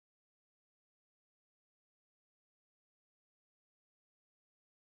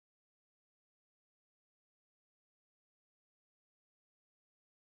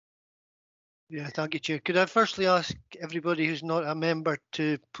Yeah, thank you, Chair. Could I firstly ask everybody who's not a member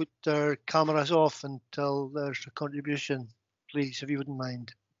to put their cameras off until there's a contribution, please, if you wouldn't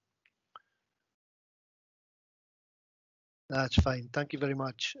mind. That's fine. Thank you very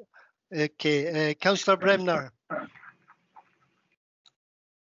much. Okay, Councillor Bremner.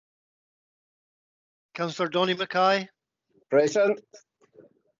 Councillor Donny Mackay. Present.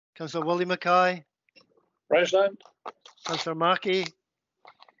 Councillor Willie Mackay. Present. Councillor Mackey.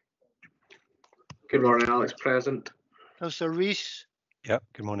 Good morning, Alex. Present. Councillor Rees. Yep,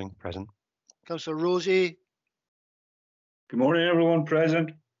 good morning. Present. Councillor Rosie. Good morning, everyone.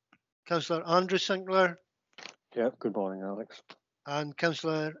 Present. Councillor Andrew Sinclair. Yep, good morning, Alex. And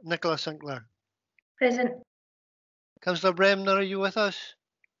Councillor Nicola Sinclair. Present. Councillor Bremner, are you with us?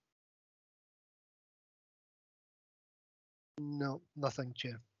 No, nothing,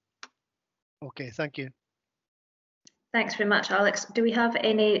 Chair. Okay, thank you. Thanks very much, Alex. Do we have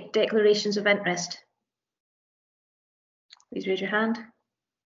any declarations of interest? Please raise your hand.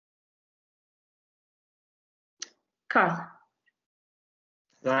 Carl.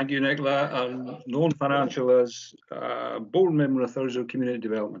 Thank you, Nicola. I'm known financial as board member of Thurso Community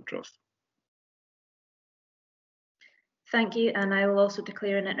Development Trust. Thank you, and I will also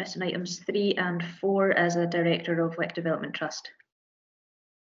declare an interest in items 3 and 4 as a director of Wick Development Trust.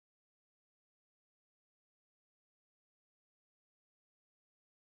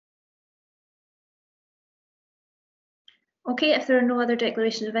 Okay, if there are no other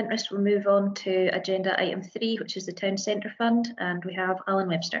declarations of interest, we'll move on to agenda item 3, which is the Town Centre Fund, and we have Alan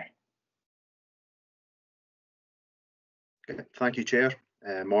Webster. Thank you, Chair.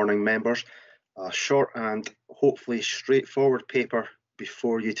 Morning, members. A short and hopefully straightforward paper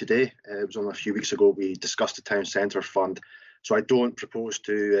before you today. It was only a few weeks ago we discussed the Town Centre Fund, so I don't propose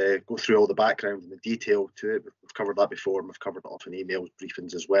to go through all the background and the detail to it. We've covered that before, and we've covered it off in emails,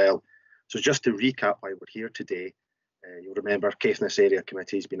 briefings as well. So just to recap why we're here today, you'll remember Caithness Area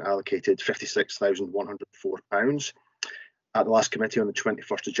Committee has been allocated £56,104. At the last committee on the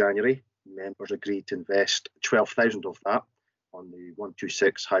 21st of January, members agreed to invest 12,000 of that on the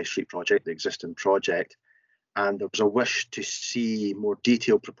 126 High Street project, the existing project. And there was a wish to see more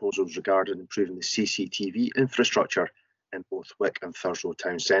detailed proposals regarding improving the CCTV infrastructure in both Wick and Thurso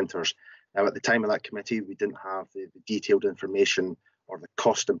town centres. Now, at the time of that committee, we didn't have the detailed information or the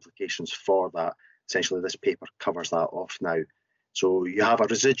cost implications for that. Essentially, this paper covers that off now. So you have a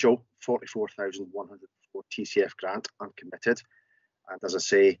residual 44,104 TCF grant uncommitted. And as I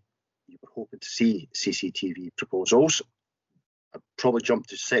say, you were hoping to see CCTV proposals. I'll probably jump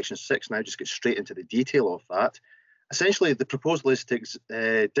to section 6 now, just get straight into the detail of that. Essentially, the proposal is to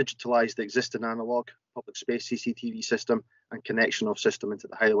digitalise the existing analogue public space CCTV system and connection of system into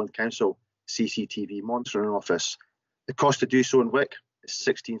the Highland Council CCTV monitoring office. The cost to do so in Wick is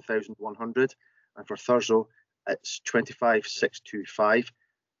 16,100, and for Thurso, it's 25,625.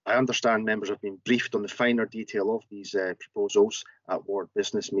 I understand members have been briefed on the finer detail of these proposals at ward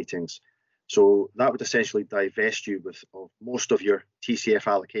business meetings. So that would essentially divest you of most of your TCF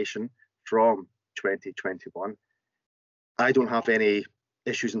allocation from 2021. I don't have any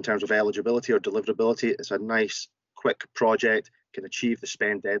issues in terms of eligibility or deliverability. It's a nice, quick project, can achieve the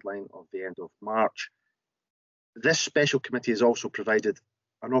spend deadline of the end of March. This special committee has also provided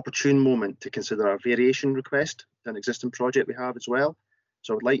an opportune moment to consider a variation request to an existing project we have as well.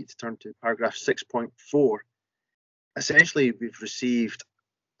 So I would like you to turn to paragraph 6.4. Essentially, we've received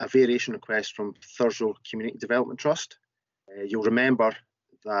a variation request from Thurso Community Development Trust. You'll remember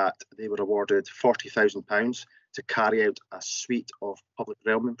that they were awarded £40,000 to carry out a suite of public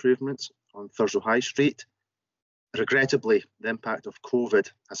realm improvements on Thurso High Street. Regrettably, the impact of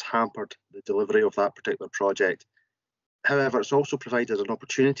COVID has hampered the delivery of that particular project. However, it's also provided an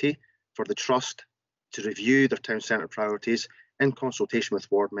opportunity for the Trust to review their town centre priorities in consultation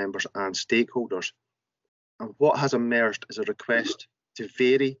with ward members and stakeholders. And what has emerged is a request to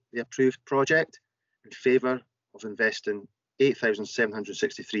vary the approved project in favour of investing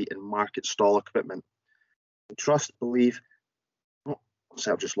 £8,763 in market stall equipment. The Trust believe,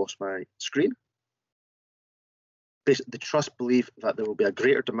 I've just lost my screen. The Trust believe that there will be a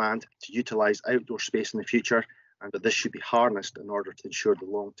greater demand to utilise outdoor space in the future, and that this should be harnessed in order to ensure the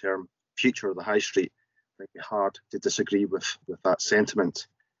long-term future of the High Street. It might be hard to disagree with that sentiment.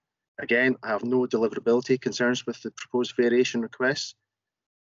 Again, I have no deliverability concerns with the proposed variation requests.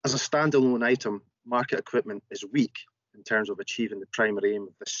 As a standalone item, market equipment is weak in terms of achieving the primary aim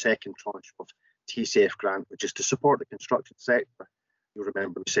of the second tranche of TCF grant, which is to support the construction sector. You'll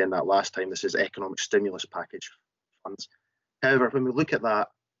remember me saying that last time. This is economic stimulus package funds. However, when we look at that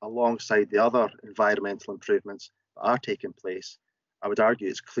alongside the other environmental improvements that are taking place, I would argue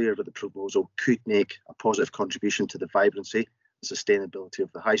it's clear that the proposal could make a positive contribution to the vibrancy and sustainability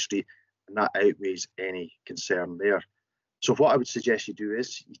of the High Street, and that outweighs any concern there. So what I would suggest you do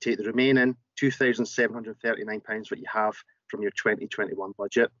is you take the remaining £2,739 that you have from your 2021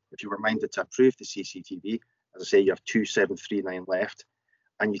 budget. If you were minded to approve the CCTV, as I say, you have 2,739 left,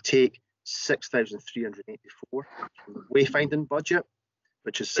 and you take 6,384 from the wayfinding budget,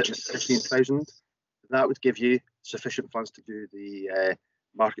 which is 15,000. That would give you sufficient funds to do the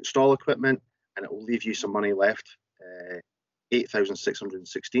market stall equipment, and it will leave you some money left,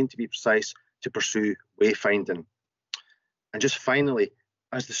 8,616 to be precise, to pursue wayfinding. And just finally,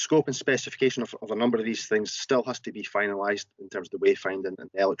 as the scope and specification of a number of these things still has to be finalised in terms of the wayfinding and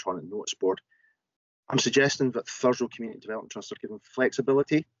the electronic notice board, I'm suggesting that Thurso Community Development Trust are given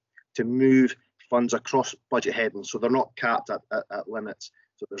flexibility to move funds across budget headings, so they're not capped at limits.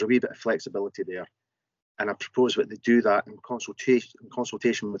 So there's a wee bit of flexibility there. And I propose that they do that in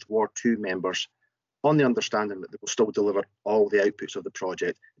consultation with Ward 2 members, on the understanding that they will still deliver all the outputs of the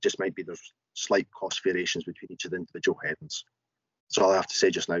project. It just might be there's slight cost variations between each of the individual headings. That's all I have to say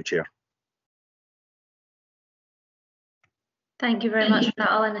just now, Chair. Thank you very much for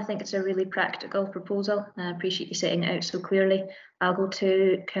that, Alan. I think it's a really practical proposal. I appreciate you setting it out so clearly. I'll go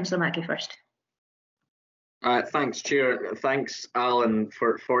to Councillor Mackey first. Thanks, Chair. Thanks, Alan,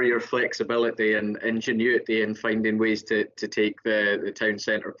 for your flexibility and ingenuity in finding ways to take the town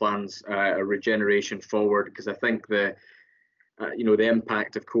centre plans regeneration forward, because I think the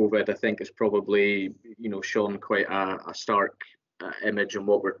impact of COVID, I think, has probably shown quite a stark image on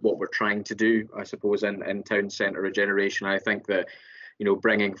what we're trying to do, I suppose, in town centre regeneration. I think that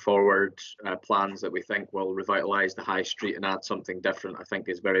bringing forward plans that we think will revitalise the High Street and add something different, I think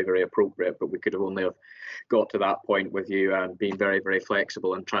is very, very appropriate. But we could have only have got to that point with you and being very, very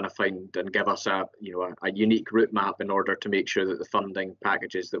flexible and trying to find and give us a unique route map in order to make sure that the funding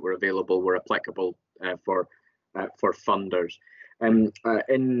packages that were available were applicable for funders.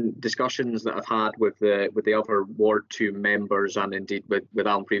 In discussions that I've had with the other Ward 2 members and indeed with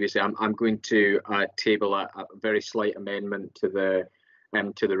Alan previously, I'm going to table a very slight amendment to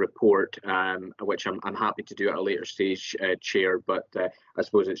the report, which I'm happy to do at a later stage, Chair. But I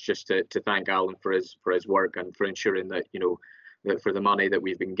suppose it's just to thank Alan for his work and for ensuring that that for the money that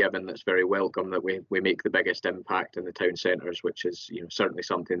we've been given, that's very welcome, that we make the biggest impact in the town centres, which is certainly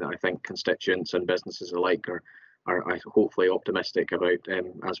something that I think constituents and businesses alike are hopefully optimistic about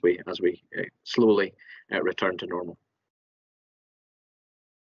as we slowly return to normal.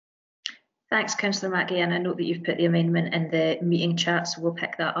 Thanks, Councillor Mackey, and I note that you've put the amendment in the meeting chat, so we'll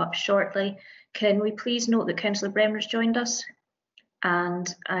pick that up shortly. Can we please note that Councillor Bremner's joined us?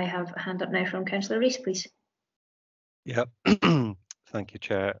 And I have a hand up now from Councillor Rees, please. Yeah, thank you,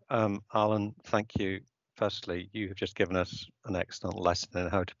 Chair. Alan, thank you. Firstly, you have just given us an excellent lesson in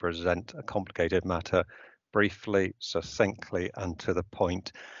how to present a complicated matter briefly, succinctly, and to the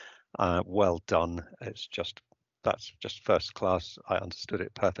point. Well done. That's just first class. I understood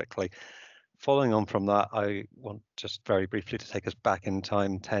it perfectly. Following on from that, I want just very briefly to take us back in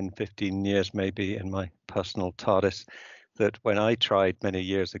time, 10, 15 years maybe, in my personal TARDIS, that when I tried many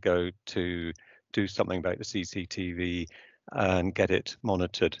years ago to do something about the CCTV and get it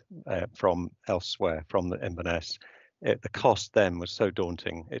monitored from elsewhere, from the Inverness, the cost then was so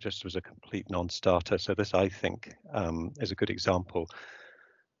daunting, it just was a complete non-starter. So this, I think, is a good example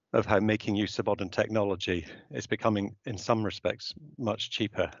of how making use of modern technology is becoming, in some respects, much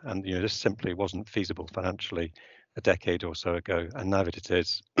cheaper. And this simply wasn't feasible financially a decade or so ago. And now that it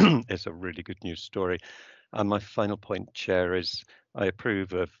is, it's a really good news story. And my final point, Chair, is I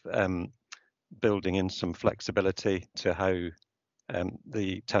approve of building in some flexibility to how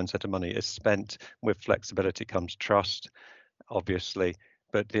the town centre money is spent. With flexibility comes trust, obviously.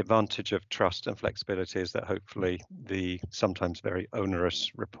 But the advantage of trust and flexibility is that hopefully the sometimes very onerous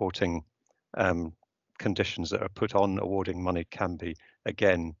reporting conditions that are put on awarding money can be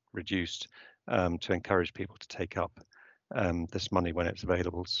again reduced to encourage people to take up this money when it's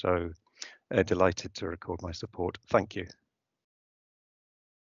available. So delighted to record my support. Thank you.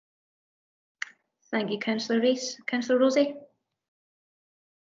 Thank you, Councillor Rees. Councillor Rosie.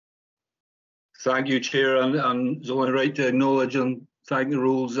 Thank you, Chair, and it's only right to acknowledge and thank the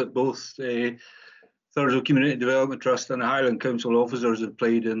roles that both Thurso Community Development Trust and the Highland Council officers have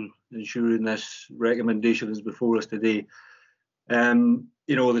played in ensuring this recommendation is before us today. The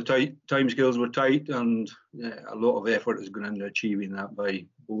timescales were tight, and a lot of effort has gone into achieving that by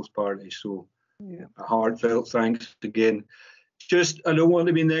both parties. So, a heartfelt thanks again. Just, I don't want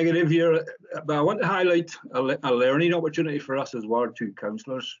to be negative here, but I want to highlight a learning opportunity for us as Ward 2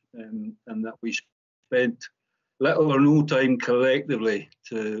 councillors, and that we spent little or no time collectively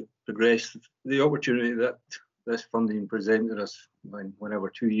to progress the opportunity that this funding presented us whenever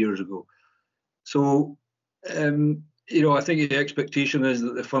 2 years ago. So, I think the expectation is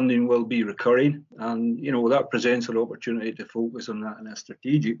that the funding will be recurring, and that presents an opportunity to focus on that in a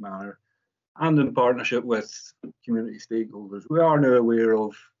strategic manner and in partnership with community stakeholders. We are now aware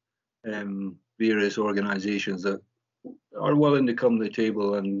of various organisations that are willing to come to the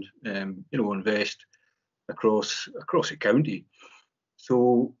table and invest across the county.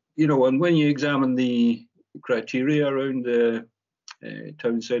 So and when you examine the criteria around the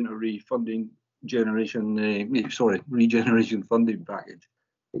town centre regeneration funding package,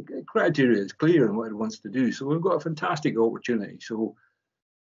 the criteria is clear in what it wants to do. So we've got a fantastic opportunity. So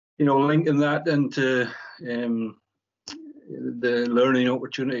linking that into the learning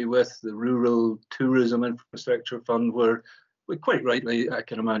opportunity with the Rural Tourism Infrastructure Fund, where we quite rightly, I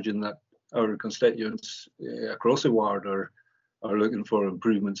can imagine that our constituents across the ward are looking for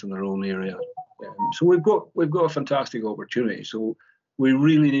improvements in their own area. So we've got a fantastic opportunity. So we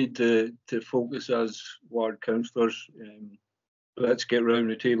really need to focus as ward councillors. Let's get round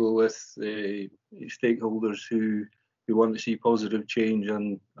the table with the stakeholders who want to see positive change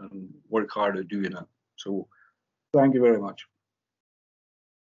and work hard at doing it. So thank you very much.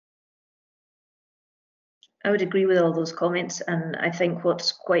 I would agree with all those comments, and I think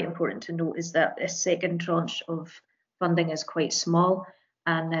what's quite important to note is that a second tranche of funding is quite small,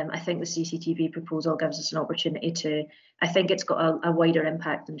 and I think the CCTV proposal gives us an opportunity to, I think it's got a wider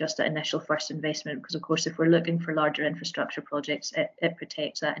impact than just that initial first investment, because of course if we're looking for larger infrastructure projects, it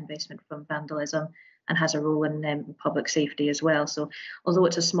protects that investment from vandalism and has a role in public safety as well. So although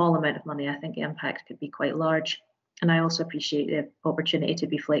it's a small amount of money, I think the impact could be quite large. And I also appreciate the opportunity to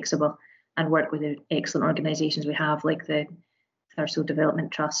be flexible and work with the excellent organisations we have, like the Thurso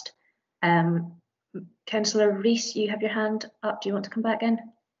Development Trust. Councillor Rees, you have your hand up. Do you want to come back in?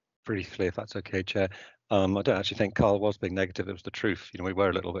 Briefly, if that's okay, Chair. I don't actually think Carl was being negative. It was the truth. We were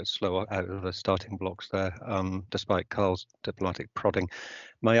a little bit slower out of the starting blocks there, despite Carl's diplomatic prodding.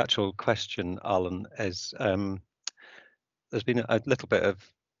 My actual question, Alan, is there's been a little bit of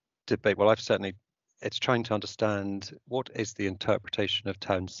debate. Well, it's trying to understand what is the interpretation of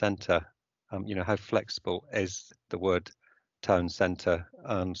town centre. How flexible is the word town centre?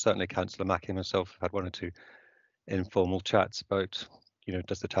 Certainly Councillor Mackie and myself have had one or two informal chats about,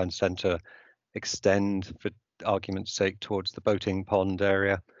 does the town centre extend, for argument's sake, towards the boating pond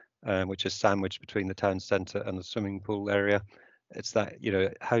area, which is sandwiched between the town centre and the swimming pool area. It's that,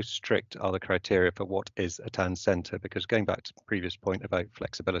 how strict are the criteria for what is a town centre? Because going back to the previous point about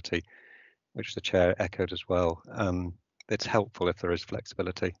flexibility, which the Chair echoed as well, it's helpful if there is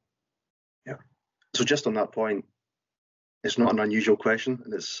flexibility. Yeah. So just on that point, it's not an unusual question,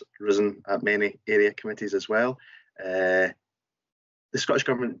 and it's risen at many area committees as well. The Scottish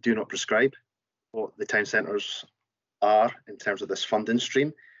Government do not prescribe what the town centres are in terms of this funding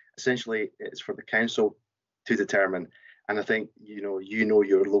stream. Essentially, it's for the council to determine. And I think you know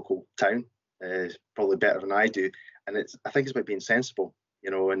your local town probably better than I do. And I think it's about being sensible,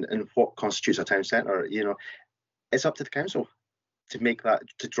 and what constitutes a town centre. It's up to the council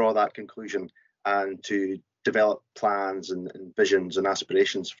to draw that conclusion and to develop plans and visions and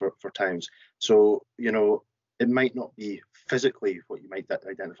aspirations for towns. So, it might not be physically what you might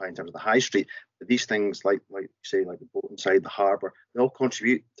identify in terms of the high street, but these things like you say, like the boat inside the harbour, they all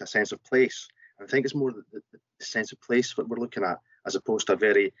contribute to a sense of place. And I think it's more the sense of place that we're looking at, as opposed to a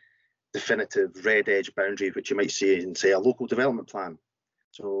very definitive red edge boundary, which you might see in, say, a local development plan.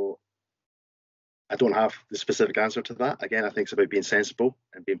 So I don't have the specific answer to that. Again, I think it's about being sensible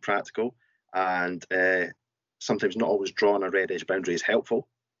and being practical, and sometimes not always drawing a red edge boundary is helpful.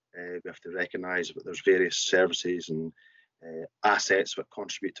 We have to recognise that there's various services and assets that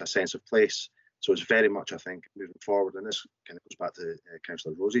contribute to a sense of place. So it's very much, I think, moving forward, and this kind of goes back to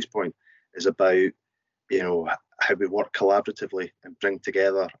Councillor Rosie's point, is about how we work collaboratively and bring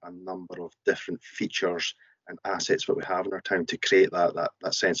together a number of different features and assets that we have in our town to create that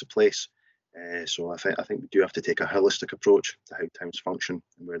sense of place. So I think we do have to take a holistic approach to how towns function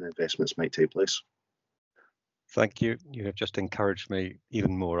and where the investments might take place. Thank you. You have just encouraged me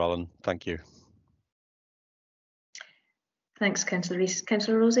even more, Alan. Thank you. Thanks, Councillor Rees.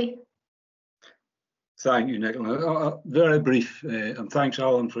 Councillor Rosie? Thank you, Nicola. Very brief, and thanks,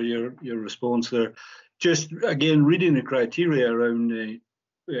 Alan, for your response there. Just again, reading the criteria around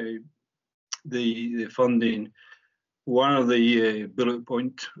the funding, one of the bullet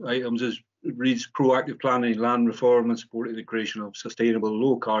point items reads proactive planning, land reform, and supporting the creation of sustainable,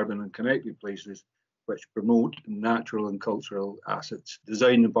 low carbon and connected places which promote natural and cultural assets,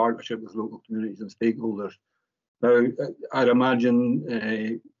 designed in partnership with local communities and stakeholders. Now, I'd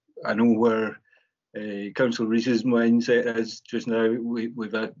imagine, I know where Councillor Rees's mindset is just now.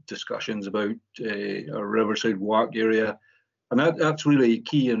 We've had discussions about our Riverside Walk area, and that's really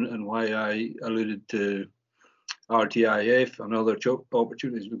key, and why I alluded to RTIF and other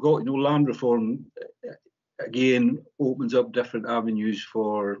opportunities we've got. Land reform again opens up different avenues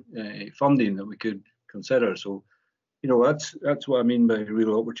for funding that we could consider. So, that's what I mean by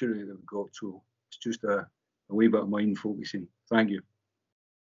real opportunity that we've got. So it's just a wee bit of mind focusing. Thank you.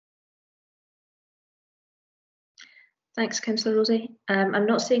 Thanks, Councillor Rosie. I'm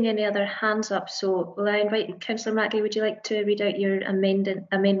not seeing any other hands up, so will I invite Councillor Mackie? Would you like to read out your amendment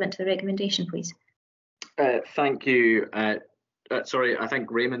to the recommendation, please? Thank you. Sorry, I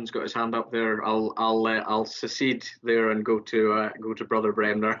think Raymond's got his hand up there. I'll secede there and go to Brother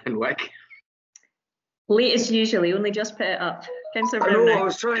Bremner and Wick. Late as usual, he only just put it up. Councillor I Bremner. know.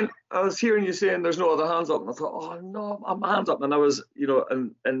 I was hearing you saying there's no other hands up, and I thought, oh no, my hand's up, and I was,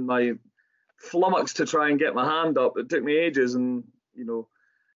 in my flummox to try and get my hand up. It took me ages, and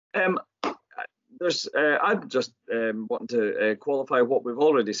I'm just wanting to qualify what we've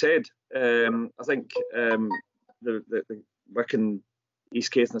already said. I think the Wick and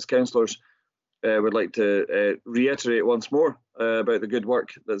East Caithness councillors would like to reiterate once more about the good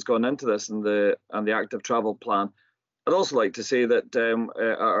work that's gone into this and the active travel plan. I'd also like to say that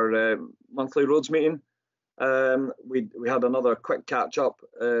at our monthly roads meeting, we had another quick catch up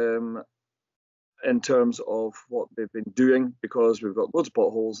in terms of what they've been doing, because we've got loads of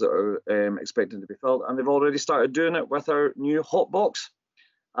potholes that are expecting to be filled, and they've already started doing it with our new hot box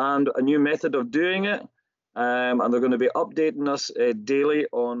and a new method of doing it. And they're going to be updating us daily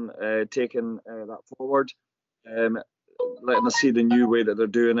on taking that forward, letting us see the new way that they're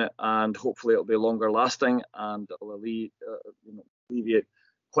doing it, and hopefully it'll be longer lasting and it'll alleviate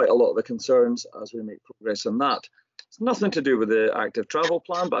quite a lot of the concerns as we make progress on that. It's nothing to do with the active travel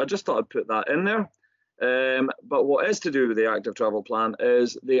plan, but I just thought I'd put that in there. But what is to do with the active travel plan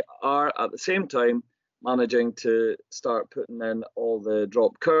is they are at the same time managing to start putting in all the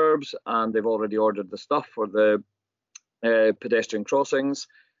drop curbs, and they've already ordered the stuff for the pedestrian crossings.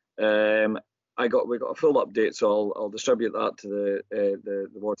 We got a full update, so I'll distribute that to the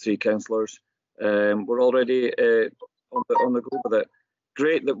Ward 3 councillors. We're already on the go with it.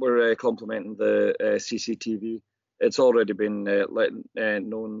 Great that we're complementing the CCTV. It's already been made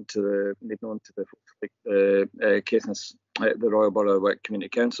known to the folks like Caithness, the Royal Borough of Wick Community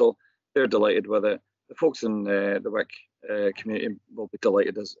Council. They're delighted with it. The folks in the Wick community will be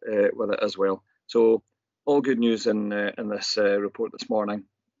delighted with it as well. So all good news in this report this morning.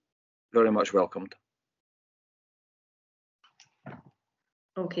 Very much welcomed.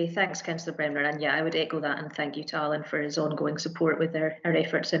 Okay, thanks, Councillor Bremner. And yeah, I would echo that, and thank you to Alan for his ongoing support with our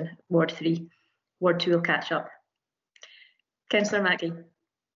efforts in Ward 3. Ward 2 will catch up. Councillor Mackie.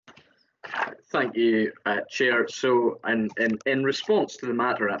 Thank you, Chair. So, in response to the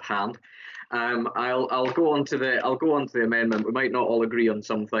matter at hand, I'll go on to the amendment. We might not all agree on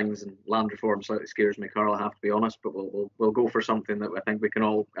some things, and land reform slightly scares me, Carl, I have to be honest, but we'll go for something that I think we can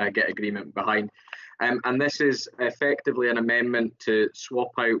all get agreement behind. And this is effectively an amendment to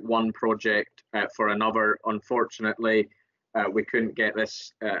swap out one project for another. Unfortunately, we couldn't get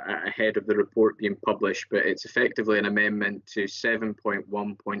this ahead of the report being published, but it's effectively an amendment to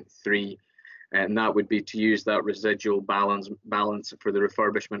 7.1.3. And that would be to use that residual balance for the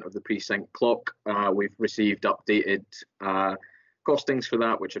refurbishment of the precinct clock. We've received updated costings for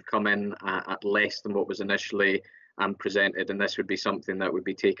that, which have come in at less than what was initially presented, and this would be something that would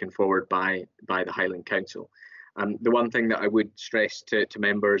be taken forward by the Highland Council. The one thing that I would stress to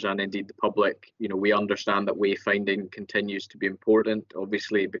members and indeed the public, we understand that wayfinding continues to be important.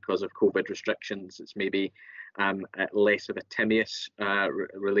 Obviously, because of COVID restrictions, it's maybe less of a Timaeus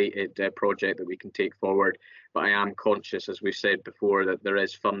related project that we can take forward. But I am conscious, as we've said before, that there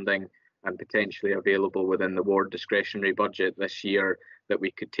is funding and potentially available within the ward discretionary budget this year that we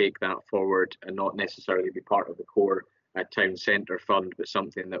could take that forward and not necessarily be part of the core town centre fund, but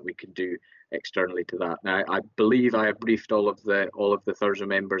something that we could do externally to that. Now, I believe I have briefed all of the Thursday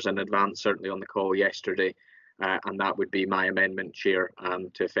members in advance, certainly on the call yesterday, and that would be my amendment, Chair,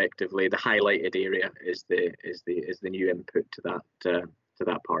 to effectively the highlighted area is the new input to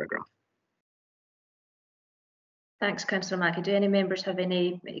that paragraph. Thanks, Councillor Mackie. Do any members have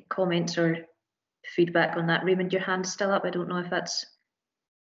any comments or feedback on that? Raymond, your hand's still up. I don't know if that's...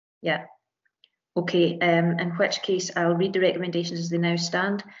 Yeah. Okay, in which case I'll read the recommendations as they now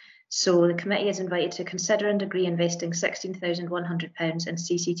stand. So the committee is invited to consider and agree investing £16,100 in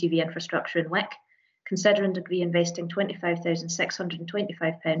CCTV infrastructure in Wick, consider and agree investing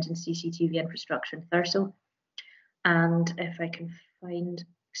 £25,625 in CCTV infrastructure in Thurso, And if I can find,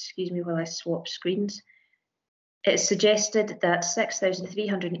 excuse me while I swap screens, it's suggested that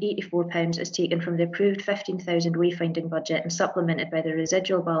 £6,384 is taken from the approved 15,000 wayfinding budget and supplemented by the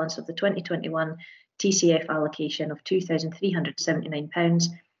residual balance of the 2021 TCF allocation of £2,379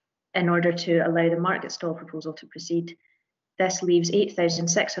 in order to allow the market stall proposal to proceed. This leaves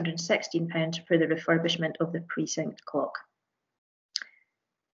 £8,616 for the refurbishment of the precinct clock.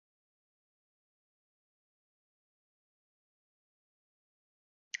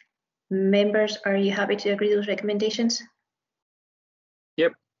 Members, are you happy to agree those recommendations?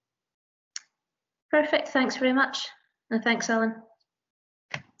 Yep. Perfect, thanks very much. And thanks, Alan.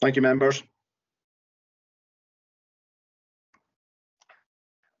 Thank you, members.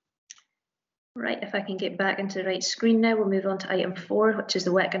 Right, if I can get back into the right screen now, we'll move on to item 4, which is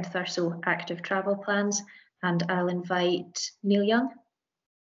the Wick and Thurso active travel plans. And I'll invite Neil Young.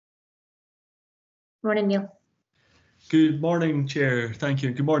 Morning, Neil. Good morning, Chair. Thank you.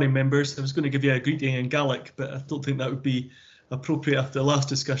 And good morning, members. I was going to give you a greeting in Gaelic, but I don't think that would be appropriate after the last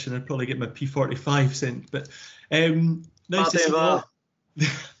discussion. I'd probably get my P45 sent. But nice to see you all.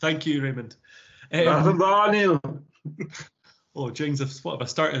 Thank you, Raymond. Oh, James, what have I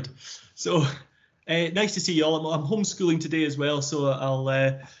started? So nice to see you all. I'm homeschooling today as well, so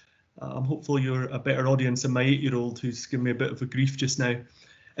I'm hopeful you're a better audience than my 8-year-old who's giving me a bit of a grief just now.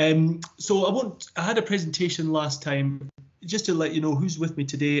 So I had a presentation last time. Just to let you know who's with me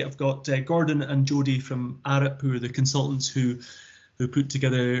today, I've got Gordon and Jodie from ARIP, who are the consultants who put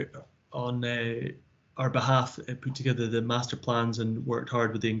together on our behalf, put together the master plans and worked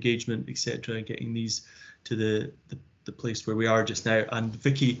hard with the engagement, etc., and getting these to the place where we are just now. And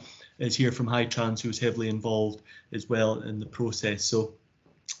Vicky is here from High Trans, who was heavily involved as well in the process. So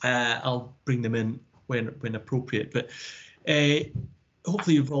I'll bring them in when appropriate. But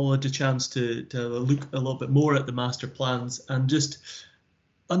hopefully you've all had a chance to look a little bit more at the master plans and just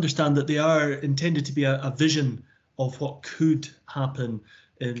understand that they are intended to be a vision of what could happen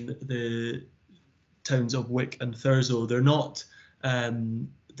in the towns of Wick and Thurso. They're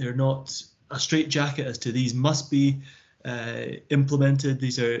not a straitjacket as to these must be implemented.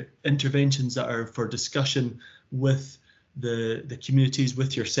 These are interventions that are for discussion with the communities,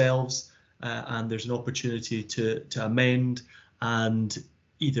 with yourselves, and there's an opportunity to amend and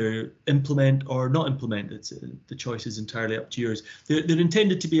either implement or not implement. The choice is entirely up to yours. They're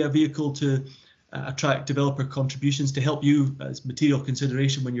intended to be a vehicle to attract developer contributions to help you as material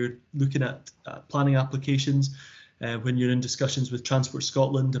consideration when you're looking at planning applications, when you're in discussions with Transport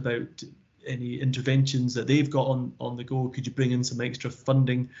Scotland about any interventions that they've got on the go. Could you bring in some extra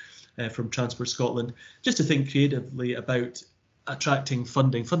funding from Transport Scotland? Just to think creatively about attracting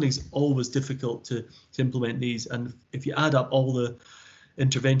funding. Funding is always difficult to implement these, and if you add up all the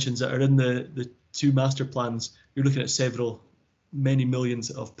interventions that are in the two master plans, you're looking at many millions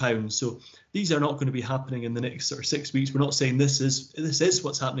of pounds. So these are not going to be happening in the next sort of 6 weeks. We're not saying this is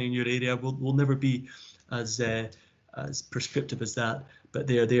what's happening in your area. We'll never be as prescriptive as that, but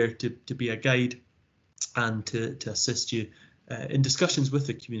they are there to be a guide and to assist you in discussions with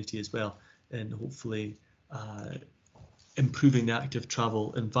the community as well, and hopefully improving the active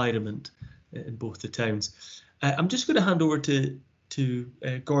travel environment in both the towns. I'm just going to hand over to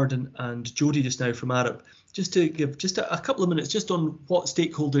Gordon and Jodie just now from ARIP, just to give just a couple of minutes just on what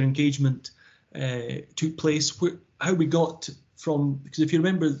stakeholder engagement took place, how we got from, because if you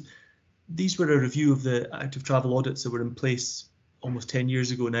remember, these were a review of the active travel audits that were in place almost 10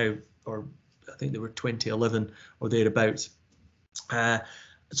 years ago now, or I think they were 2011 or thereabouts.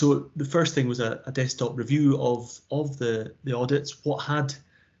 So the first thing was a desktop review of the audits, what had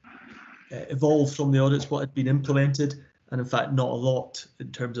evolved from the audits, what had been implemented, and in fact not a lot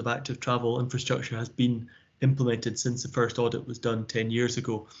in terms of active travel infrastructure has been implemented since the first audit was done 10 years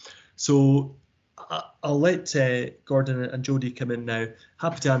ago. So I'll let Gordon and Jodie come in now.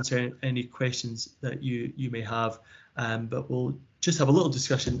 Happy to answer any questions that you may have, but we'll just have a little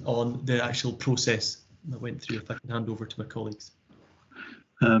discussion on the actual process that went through, if I can hand over to my colleagues.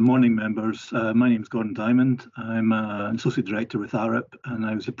 Morning, members. My name is Gordon Diamond. I'm an Associate Director with ARIP, and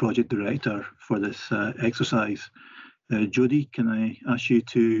I was the Project Director for this exercise. Jodie, can I ask you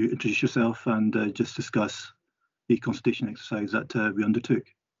to introduce yourself and just discuss the consultation exercise that we undertook?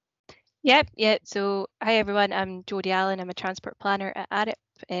 Yep. So hi everyone, I'm Jodie Allen. I'm a transport planner at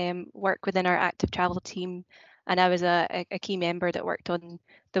ARIP, work within our active travel team, and I was a key member that worked on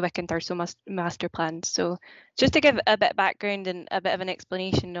the Wick and Thurso master plans. So just to give a bit of background and a bit of an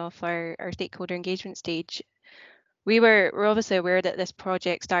explanation of our stakeholder engagement stage, we're obviously aware that this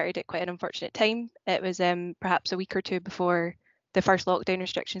project started at quite an unfortunate time. It was perhaps a week or two before the first lockdown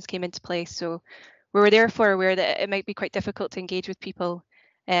restrictions came into place. So we were therefore aware that it might be quite difficult to engage with people,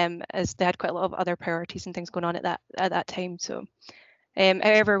 as they had quite a lot of other priorities and things going on at that time. So,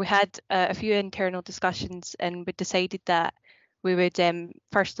 however, we had a few internal discussions, and we decided that we would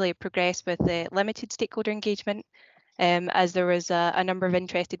firstly progress with the limited stakeholder engagement, as there was a number of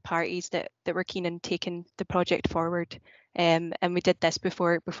interested parties that were keen on taking the project forward, and we did this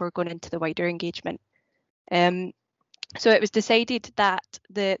before going into the wider engagement. So it was decided that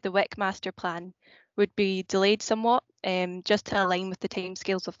the WIC master plan would be delayed somewhat, just to align with the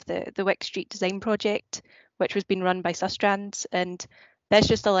timescales of the WIC street design project, which was being run by Sustrans, and this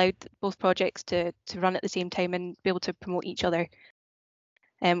just allowed both projects to run at the same time and be able to promote each other,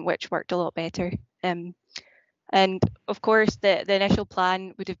 which worked a lot better. And of course, the initial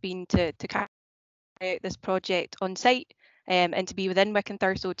plan would have been to carry out this project on site, and to be within WIC and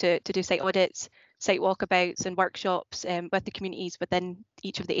Thurso to do site audits, site walkabouts and workshops with the communities within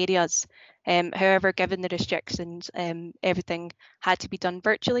each of the areas. However, given the restrictions, everything had to be done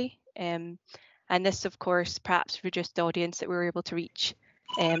virtually. And this, of course, perhaps reduced the audience that we were able to reach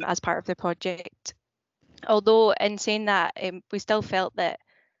as part of the project. Although in saying that, we still felt that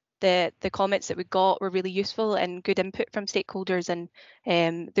the comments that we got were really useful and good input from stakeholders,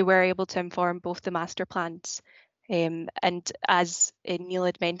 and they were able to inform both the master plans. And as Neil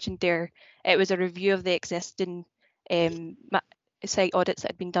had mentioned there, it was a review of the existing site audits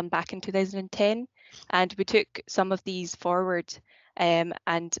that had been done back in 2010, and we took some of these forward and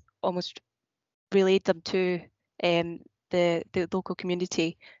almost relayed them to the local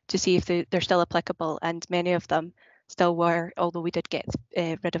community to see if they're still applicable, and many of them still were, although we did get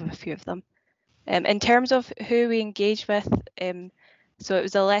rid of a few of them. In terms of who we engaged with, so it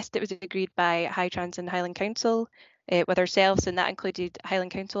was a list that was agreed by Hightrans and Highland Council with ourselves, and that included Highland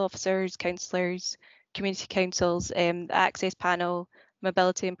Council officers, councillors, community councils, the access panel,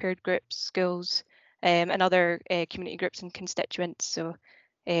 mobility impaired groups, schools, and other community groups and constituents. So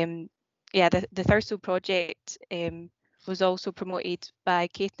yeah, the Thurso project was also promoted by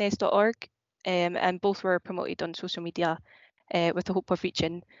Caithness.org, and both were promoted on social media with the hope of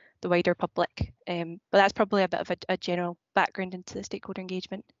reaching the wider public. But that's probably a bit of a general background into the stakeholder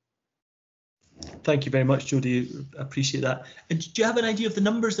engagement. Thank you very much, Jodie. Appreciate that. And do you have an idea of the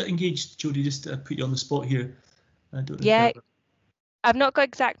numbers that engaged, Jodie, just to put you on the spot here? I don't know. Yeah, I've not got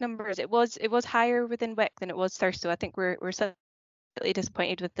exact numbers. It was higher within WIC than it was Thurso. I think we're slightly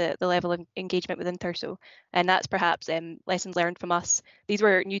disappointed with the level of engagement within Thurso, and that's perhaps lessons learned from us. These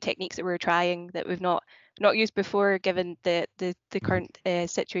were new techniques that we were trying that we've not used before, given the current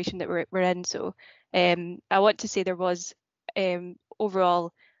situation that we're in. So I want to say there was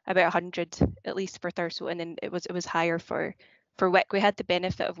overall about 100 at least for Thurso, and then it was higher for WIC. We had the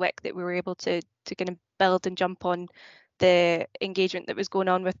benefit of WIC that we were able to kind of build and jump on the engagement that was going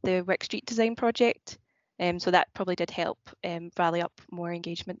on with the WIC street design project. So that probably did help rally up more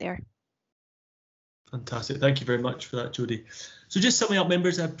engagement there. Fantastic. Thank you very much for that, Jodie. So just summing up,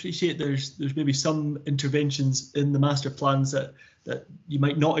 members, I appreciate there's maybe some interventions in the master plans that you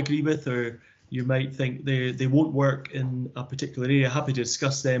might not agree with, or you might think they won't work in a particular area. Happy to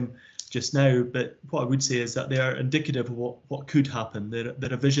discuss them just now, but what I would say is that they are indicative of what could happen.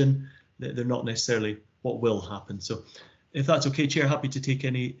 They're a vision, they're not necessarily what will happen. So if that's okay, Chair, happy to take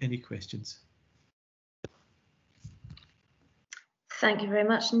any questions. Thank you very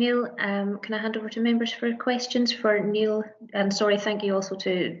much, Neil. Can I hand over to members for questions for Neil? And sorry, thank you also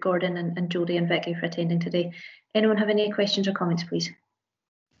to Gordon and Jodie and Vicky for attending today. Anyone have any questions or comments, please?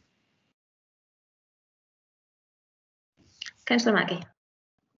 Councillor Mackey.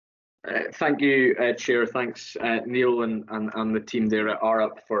 Thank you, Chair. Thanks, Neil and the team there at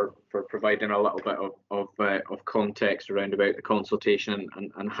ARUP for providing a little bit of context around about the consultation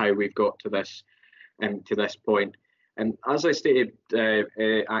and how we've got to this point. And as I stated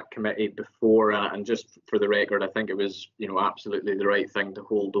at committee before, and just for the record, I think it was absolutely the right thing to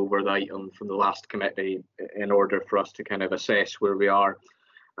hold over the item from the last committee in order for us to kind of assess where we are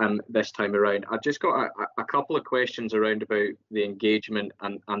this time around. I've just got a couple of questions around about the engagement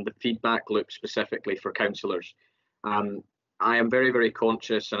and the feedback loop specifically for councillors. I am very, very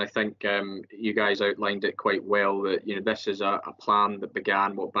conscious, and I think you guys outlined it quite well, that this is a plan that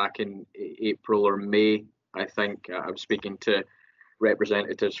began back in April or May. I think I was speaking to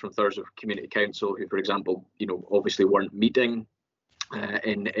representatives from Thurso Community Council who, for example, obviously weren't meeting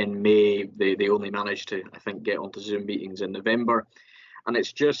in May. They only managed to, I think, get onto Zoom meetings in November. And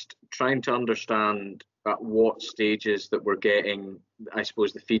it's just trying to understand at what stages that we're getting, I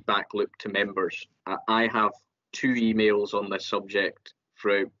suppose, the feedback loop to members. I have 2 emails on this subject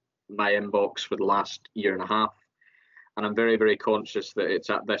throughout my inbox for the last year and a half. And I'm very, very conscious that it's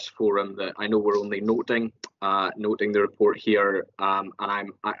at this forum that I know we're only noting the report here, and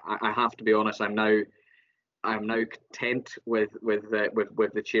I have to be honest. I'm now content with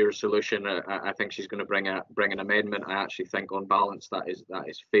the chair's solution. I think she's going to bring an amendment. I actually think on balance that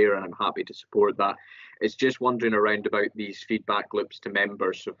is fair, and I'm happy to support that. It's just wondering around about these feedback loops to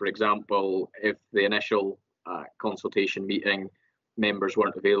members. So, for example, if the initial consultation meeting members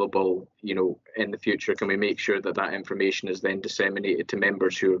weren't available, in the future, can we make sure that that information is then disseminated to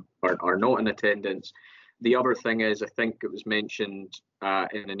members who are not in attendance? The other thing is, I think it was mentioned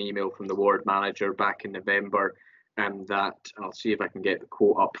in an email from the ward manager back in November, that I'll see if I can get the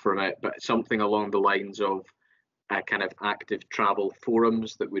quote up from it, but something along the lines of kind of active travel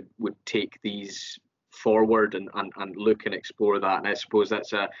forums that would take these forward and look and explore that. And I suppose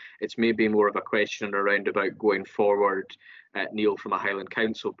it's maybe more of a question around about going forward. Neil, from a Highland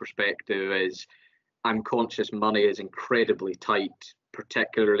Council perspective, is I'm conscious money is incredibly tight,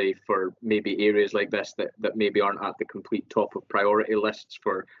 particularly for maybe areas like this that maybe aren't at the complete top of priority lists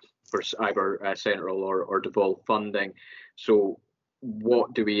for either central or devolved funding. So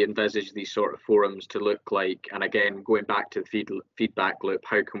what do we envisage these sort of forums to look like? And again, going back to the feedback loop,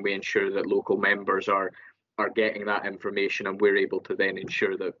 how can we ensure that local members are getting that information, and we're able to then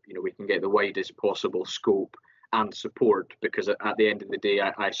ensure that we can get the widest possible scope and support? Because at the end of the day,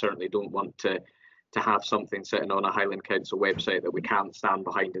 I certainly don't want to have something sitting on a Highland Council website that we can't stand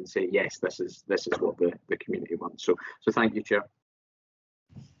behind and say, yes, this is what the community wants. So thank you, Chair.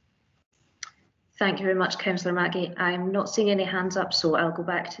 Thank you very much, Councillor Mackie. I'm not seeing any hands up, so I'll go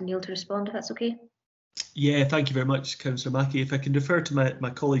back to Neil to respond, if that's okay. Yeah, thank you very much, Councillor Mackie. If I can defer to my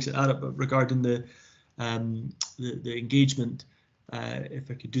colleagues at ARUP regarding the engagement, if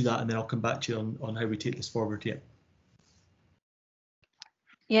I could do that, and then I'll come back to you on how we take this forward.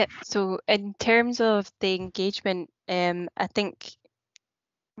 Yeah, so in terms of the engagement, I think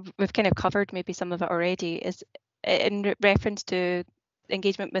we've kind of covered maybe some of it already. Is in reference to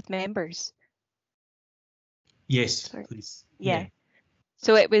engagement with members? Yes, sorry. Please. Yeah.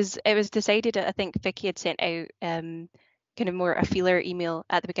 So it was decided, I think Vicky had sent out kind of more a feeler email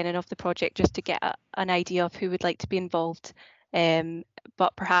at the beginning of the project just to get an idea of who would like to be involved.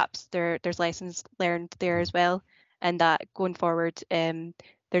 But perhaps there's lessons learned there as well, and that going forward,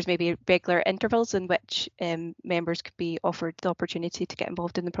 there's maybe regular intervals in which members could be offered the opportunity to get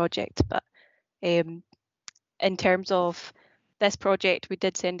involved in the project. But in terms of this project, we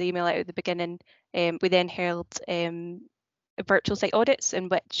did send the email out at the beginning. We then held virtual site audits in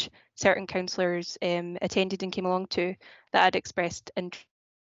which certain councillors attended and came along to that had expressed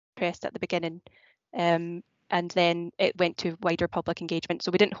interest at the beginning. And then it went to wider public engagement.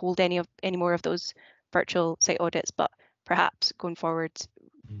 So we didn't hold any more of those virtual site audits, but perhaps going forward,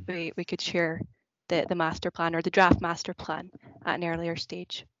 we could share the master plan or the draft master plan at an earlier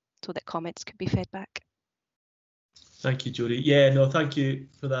stage so that comments could be fed back. Thank you, Jodie. Yeah, no, thank you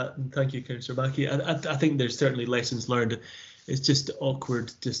for that, and thank you, Councillor Mackie. I think there's certainly lessons learned. It's just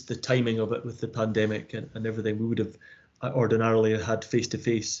awkward, just the timing of it with the pandemic and everything. We would have ordinarily had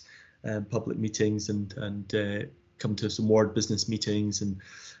face-to-face public meetings and come to some ward business meetings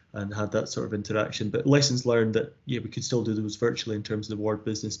and had that sort of interaction. But lessons learned that, yeah, we could still do those virtually in terms of the ward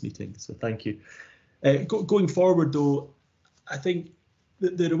business meetings. So thank you. Going forward, though, I think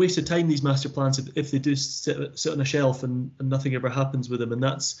they're a waste of time, these master plans, if they do sit on a shelf and nothing ever happens with them. And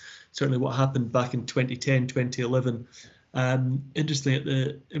that's certainly what happened back in 2010, 2011. Interestingly, at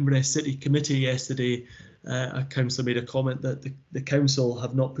the Inverness City Committee yesterday, a councillor made a comment that the council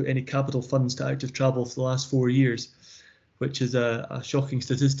have not put any capital funds to active travel for the last 4 years, which is a shocking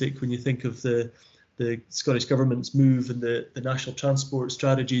statistic when you think of the Scottish Government's move and the National Transport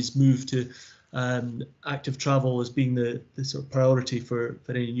Strategy's move to active travel as being the sort of priority for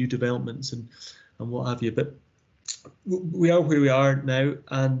any new developments and what have you. But we are where we are now,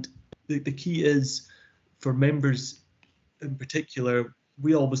 and the key is for members in particular,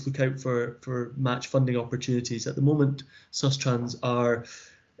 we always look out for match funding opportunities. At the moment, Sustrans are,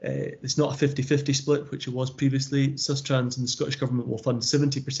 it's not a 50-50 split, which it was previously. Sustrans and the Scottish Government will fund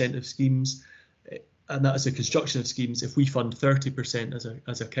 70% of schemes, and that is the construction of schemes. If we fund 30%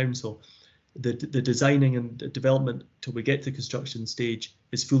 as a council, the designing and development till we get to the construction stage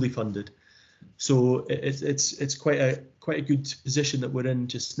is fully funded. So it's quite a good position that we're in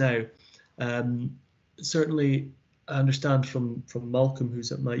just now. Certainly, I understand from Malcolm,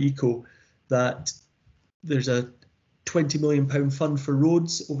 who's at my eco, that there's a £20 million fund for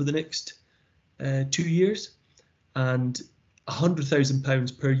roads over the next 2 years, and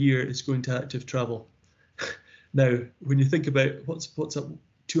 £100,000 per year is going to active travel. Now, when you think about what's up,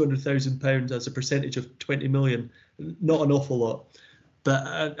 £200,000 as a percentage of 20 million, not an awful lot.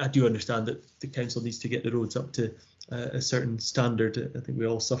 But I do understand that the council needs to get the roads up to a certain standard. I think we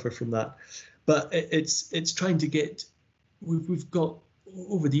all suffer from that. But it's trying to get. We've got,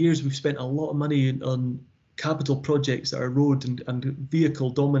 over the years, we've spent a lot of money on capital projects that are road and vehicle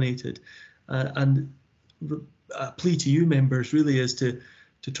dominated, and a plea to you members really is to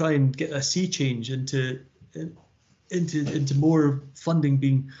try and get a sea change into more funding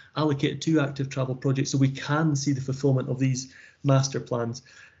being allocated to active travel projects, so we can see the fulfilment of these master plans.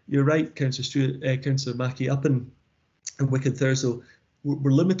 You're right, Councillor Stewart, Councillor Mackie, up in Wicked Thurso,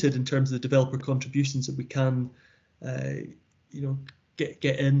 we're limited in terms of the developer contributions that we can,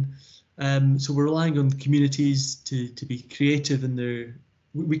 get in. So we're relying on communities to be creative in their.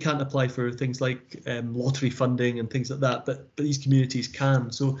 We can't apply for things like lottery funding and things like that, but these communities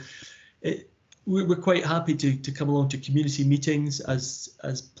can. So we're quite happy to come along to community meetings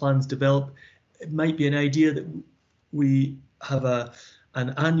as plans develop. It might be an idea that we have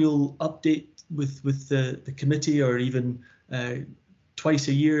an annual update with the committee, or even twice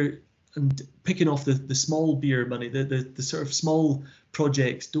a year, and picking off the small beer money, the sort of small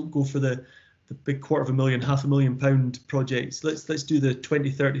projects. Don't go for the big £250,000, £500,000 projects. Let's do the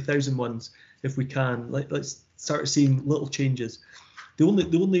 20,000, 30,000 ones if we can. Let's start seeing little changes. The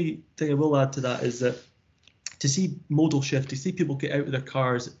only thing I will add to that is that to see modal shift, to see people get out of their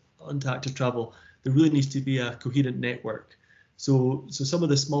cars onto active travel, there really needs to be a coherent network. So some of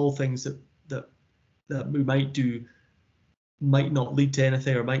the small things that we might do might not lead to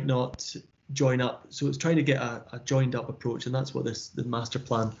anything, or might not join up. So it's trying to get a joined up approach, and that's what the master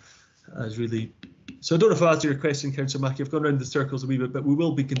plan has really. So I don't know if I answered your question, Councillor Mackie. I've gone around the circles a wee bit, but we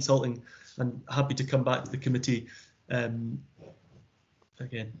will be consulting and happy to come back to the committee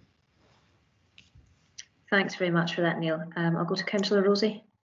again. Thanks very much for that, Neil. I'll go to Councillor Rosie.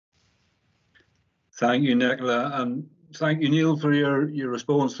 Thank you, Nicola, and thank you, Neil, for your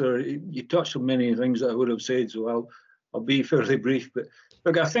response there. You touched on many things that I would have said, so I'll be fairly brief. But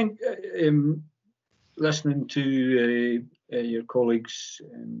look, I think listening to your colleagues'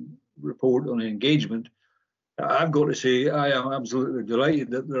 report on engagement, I've got to say I am absolutely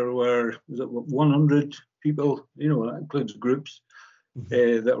delighted that there were 100 people, that includes groups,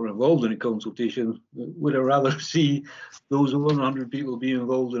 that were involved in the consultation. Would I rather see those 100 people be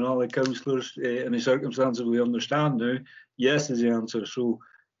involved in all the councillors in the circumstances we understand now? Yes is the answer. So,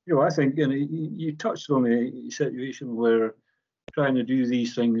 I think you touched on a situation where trying to do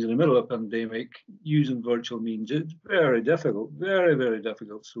these things in the middle of a pandemic using virtual means, it's very difficult, very, very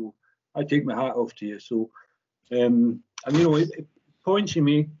difficult. So I take my hat off to you. So, points you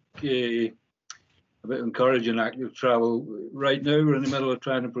make about encouraging active travel. Right now, we're in the middle of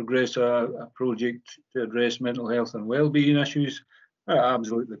trying to progress a project to address mental health and well-being issues. That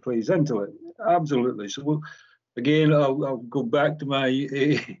absolutely plays into it. Absolutely. So, again, I'll go back to my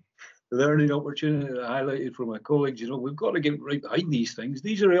learning opportunity that I highlighted from my colleagues. We've got to get right behind these things.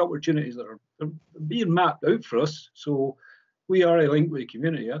 These are the opportunities that are being mapped out for us. So we are a link with the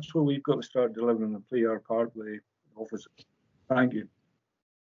community. That's where we've got to start delivering and play our part with the office. Thank you.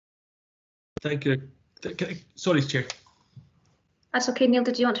 Thank you. Sorry, Chair. That's okay, Neil.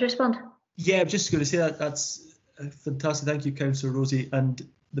 Did you want to respond? Yeah, I'm just going to say that's fantastic. Thank you, Councillor Rosie. And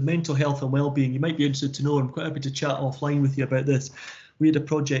the mental health and well-being, you might be interested to know, I'm quite happy to chat offline with you about this. We had a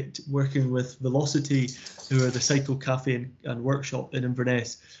project working with Velocity, who are the Cycle Cafe and Workshop in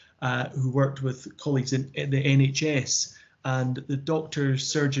Inverness, who worked with colleagues in the NHS, and the doctor's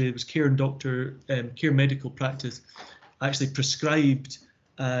surgery, it was care medical practice, actually prescribed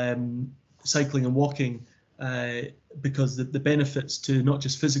cycling and walking because the benefits to not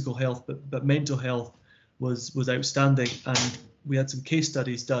just physical health but mental health was outstanding. And we had some case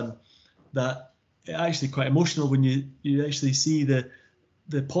studies done that are actually quite emotional when you actually see the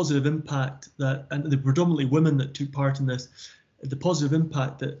positive impact that, and the predominantly women that took part in this, the positive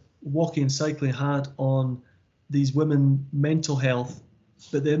impact that walking and cycling had on these women mental health,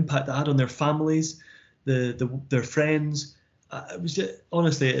 but the impact it had on their families, their friends. It was just,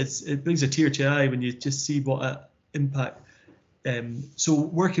 honestly, it brings a tear to your eye when you just see what impact. So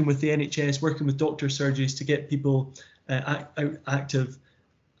working with the NHS, working with doctor surgeries to get people active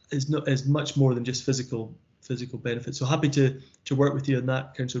is much more than just physical benefits. So happy to work with you on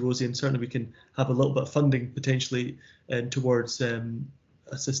that, Councillor Rosie, and certainly we can have a little bit of funding potentially towards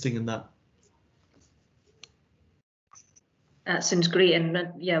assisting in that. That sounds great,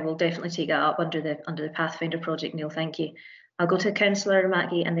 and yeah, we'll definitely take that up under the Pathfinder project, Neil. Thank you. I'll go to Councillor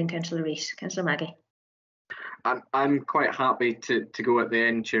Mackie and then Councillor Rees. Councillor Mackie. I'm quite happy to go at the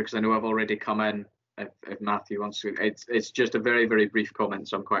end, Chair, because I know I've already come in if Matthew wants to. It's just a very, very brief comment,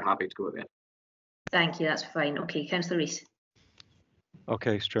 so I'm quite happy to go at the end. Thank you, that's fine. Okay, Councillor Rees.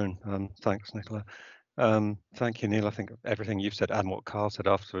 Okay, Struan. Thanks, Nicola. Thank you, Neil. I think everything you've said and what Carl said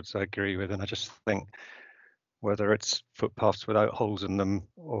afterwards, I agree with. And I just think whether it's footpaths without holes in them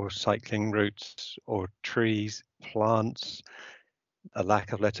or cycling routes or trees, plants, a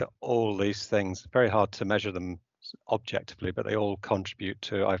lack of litter, all these things, very hard to measure them objectively, but they all contribute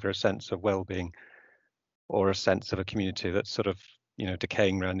to either a sense of well-being or a sense of a community that's sort of, you know,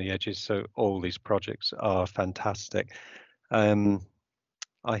 decaying around the edges. So all these projects are fantastic.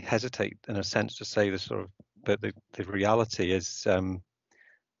 I hesitate in a sense to say this sort of, but the reality is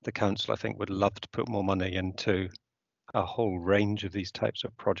the council, I think, would love to put more money into a whole range of these types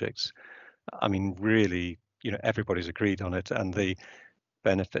of projects. I mean, really, you know, everybody's agreed on it, and the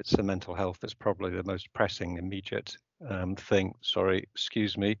benefits of mental health is probably the most pressing, immediate thing. Sorry,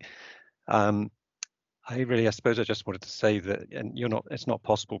 excuse me. I suppose I just wanted to say that, and it's not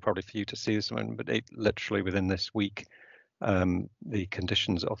possible probably for you to see this one, but literally within this week, the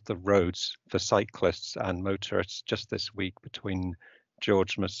conditions of the roads for cyclists and motorists just this week between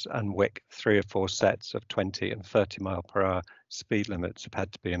Georgemas and Wick, 3 or 4 sets of 20 and 30 mile per hour speed limits have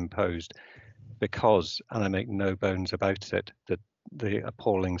had to be imposed because, and I make no bones about it, that the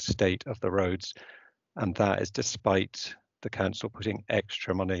appalling state of the roads, and that is despite the council putting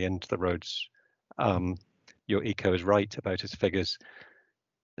extra money into the roads. Your eco is right about his figures.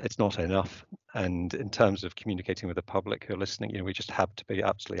 It's not enough, and in terms of communicating with the public who are listening, you know, we just have to be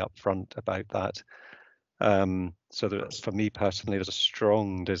absolutely upfront about that. So that for me personally, there's a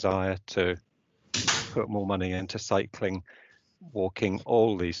strong desire to put more money into cycling, walking,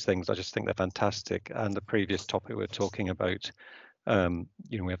 all these things. I just think they're fantastic. And the previous topic we were talking about,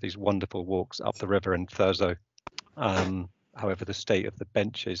 you know, we have these wonderful walks up the river in Thurso. However, the state of the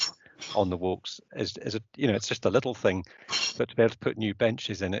benches on the walks is you know, it's just a little thing, but to be able to put new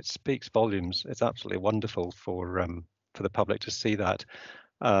benches in, it speaks volumes. It's absolutely wonderful for the public to see that.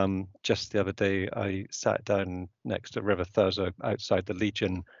 Just the other day, I sat down next to River Thurso outside the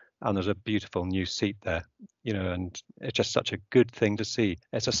Legion, and there's a beautiful new seat there, you know, and it's just such a good thing to see.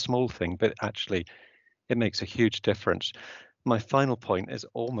 It's a small thing, but actually it makes a huge difference. My final point is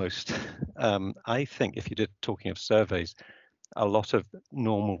almost, I think if you did, talking of surveys, a lot of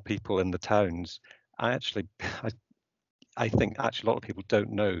normal people in the towns, I think actually a lot of people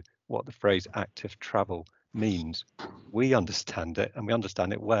don't know what the phrase active travel means. We understand it, and we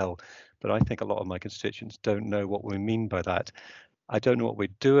understand it well, but I think a lot of my constituents don't know what we mean by that. I don't know what we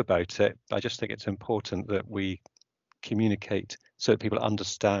do about it. I just think it's important that we communicate so that people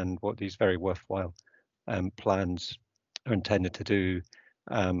understand what these very worthwhile plans are intended to do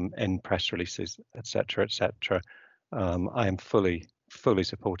in press releases, etc., etc. I am fully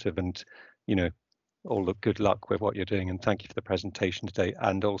supportive, and you know, all the good luck with what you're doing, and thank you for the presentation today,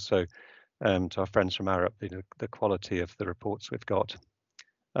 and also to our friends from Arup, the quality of the reports we've got.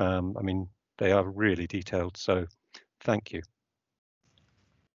 I mean, they are really detailed, so thank you.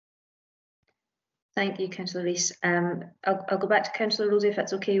 Thank you, Councillor Rees. I'll go back to Councillor Rosie if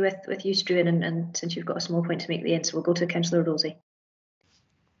that's okay with you, Struan, and since you've got a small point to make at the end, so we'll go to Councillor Rosie.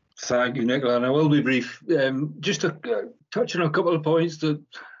 Thank you, Nicola, and I will be brief. Just to touch on a couple of points that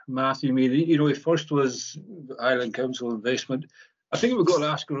Matthew made. You know, first was Highland Council investment. I think we've got to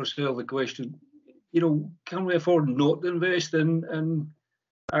ask ourselves the question, you know, can we afford not to invest in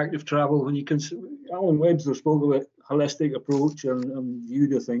active travel? When you consider, Alan Webster spoke about holistic approach and view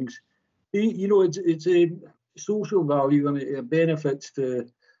to things. You know, it's a social value, and it benefits to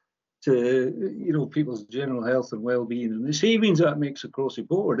you know, people's general health and well-being, and the savings that makes across the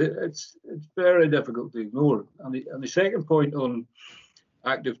board. It's very difficult to ignore. And the second point on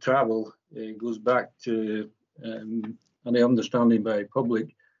active travel goes back to an understanding by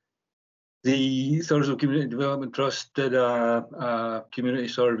public. The Thurso Community Development Trust did a community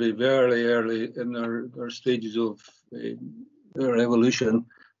survey very early in their stages of their evolution,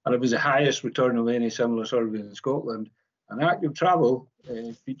 and it was the highest return of any similar survey in Scotland. And active travel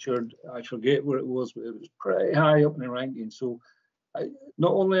featured, I forget where it was, but it was pretty high up in the ranking. So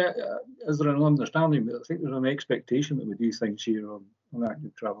not only is there an understanding, but I think there's an expectation that we do things here on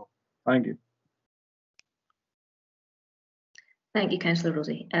active travel. Thank you. Thank you, Councillor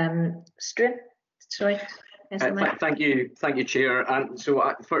Rosie. Struan, sorry. Thank you, Chair. And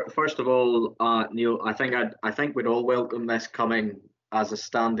so, first of all, Neil, I think we'd all welcome this coming as a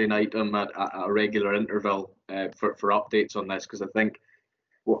standing item at a regular interval for updates on this, because I think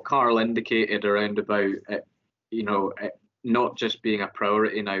what Carl indicated around about it, you know, it not just being a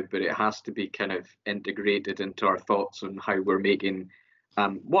priority now, but it has to be kind of integrated into our thoughts on how we're making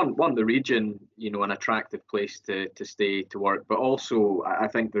one the region, an attractive place to stay, to work, but also I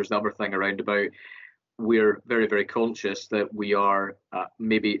think there's the other thing around about, we're very, very conscious that we are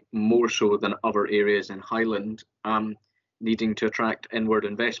maybe more so than other areas in Highland needing to attract inward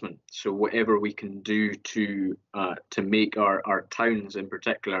investment. So whatever we can do to make our towns in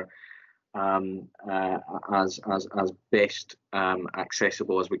particular as best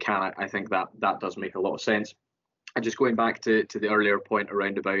accessible as we can, I think that does make a lot of sense. And just going back to the earlier point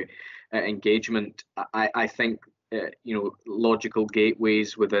around about engagement, I think logical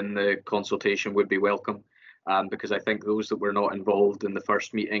gateways within the consultation would be welcome, because I think those that were not involved in the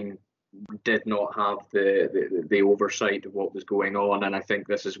first meeting did not have the oversight of what was going on, and I think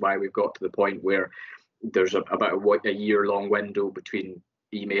this is why we've got to the point where there's about a year-long window between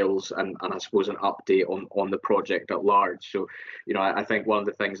emails and I suppose an update on the project at large. So I think one of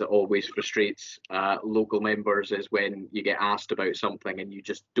the things that always frustrates local members is when you get asked about something and you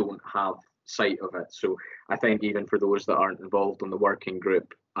just don't have sight of it. So I think even for those that aren't involved in the working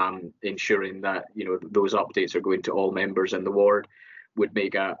group, ensuring that those updates are going to all members in the ward would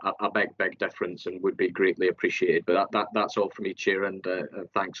make a big difference and would be greatly appreciated. But that's all for me, Chair, and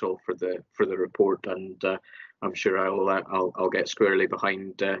thanks all for the report, and I'm sure I'll get squarely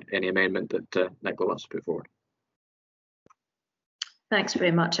behind any amendment that Nicola wants to put forward. Thanks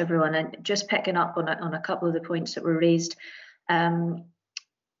very much, everyone. And just picking up on a couple of the points that were raised.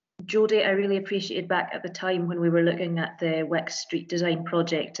 Jodie, I really appreciated back at the time when we were looking at the Wick Street Design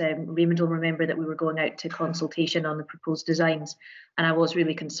project. Raymond will remember that we were going out to consultation on the proposed designs, and I was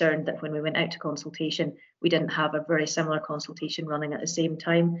really concerned that when we went out to consultation, we didn't have a very similar consultation running at the same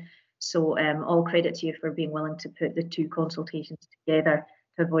time. So all credit to you for being willing to put the two consultations together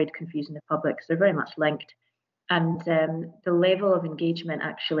to avoid confusing the public, because they're very much linked. And the level of engagement,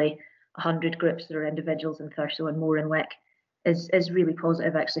 actually, 100 groups that are individuals in Thurso and more in Wick, is really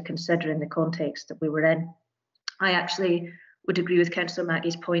positive, actually, considering the context that we were in. I actually would agree with Councillor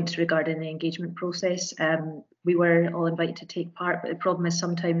Mackey's points regarding the engagement process. We were all invited to take part, but the problem is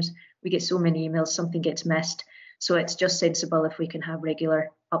sometimes we get so many emails, something gets missed. So it's just sensible if we can have regular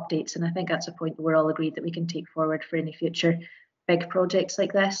updates. And I think that's a point that we're all agreed that we can take forward for any future big projects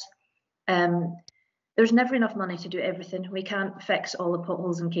like this. There's never enough money to do everything. We can't fix all the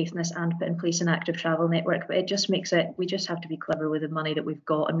potholes in Caithness and put in place an active travel network, but it just makes it, we just have to be clever with the money that we've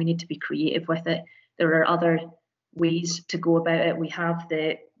got, and we need to be creative with it. There are other ways to go about it. We have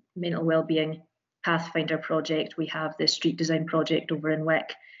the mental wellbeing Pathfinder project, we have the street design project over in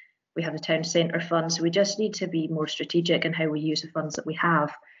Wick, we have the town centre fund, so we just need to be more strategic in how we use the funds that we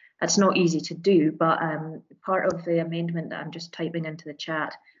have. It's not easy to do, but part of the amendment that I'm just typing into the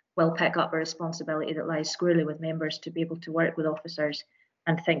chat will pick up a responsibility that lies squarely with members to be able to work with officers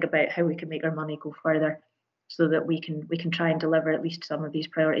and think about how we can make our money go further, so that we can try and deliver at least some of these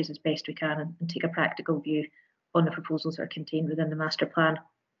priorities as best we can, and take a practical view on the proposals that are contained within the master plan.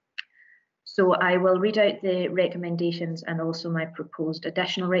 So I will read out the recommendations and also my proposed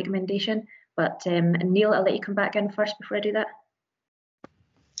additional recommendation, but Neil, I'll let you come back in first before I do that.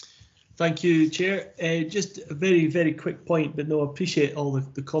 Thank you, Chair. Just a very, very quick point, but no, I appreciate all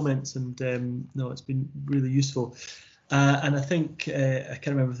the comments, and no, it's been really useful. And I think, I can't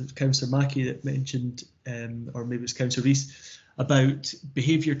remember if it was Councillor Mackey that mentioned, or maybe it was Councillor Rees, about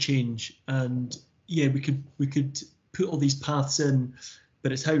behaviour change. And yeah, we could put all these paths in,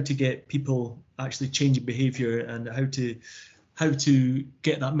 but it's how to get people actually changing behaviour, and how to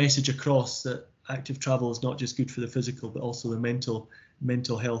get that message across that active travel is not just good for the physical, but also the mental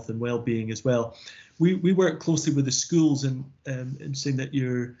health and well-being as well. We work closely with the schools, and saying that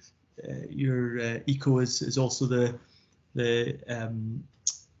your ECO is also the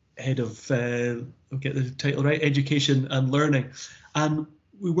head of, I'll get the title right, education and learning, and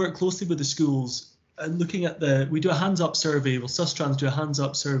we work closely with the schools and looking at we do a hands up survey. Well, Sustrans do a hands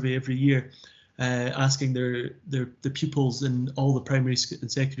up survey every year, asking the pupils in all the primary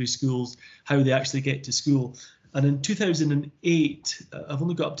and secondary schools how they actually get to school. And in 2008, I've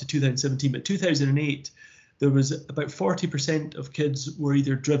only got up to 2017, but 2008, there was about 40% of kids were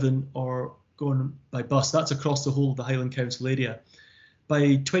either driven or going by bus. That's across the whole of the Highland Council area.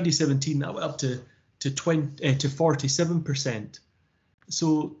 By 2017, that went up to 47%.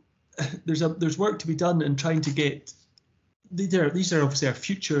 So there's work to be done in trying to get, these are obviously our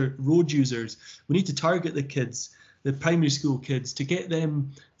future road users. We need to target the kids, the primary school kids, to get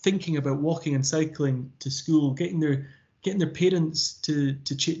them thinking about walking and cycling to school, getting their parents to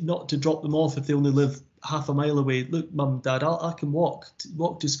not to drop them off if they only live half a mile away. Look, mum, dad, I can walk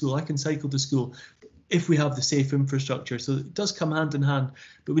to school, I can cycle to school, if we have the safe infrastructure. So it does come hand in hand,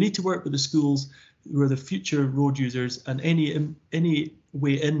 but we need to work with the schools who are the future road users, and any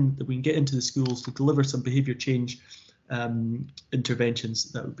way in that we can get into the schools to deliver some behaviour change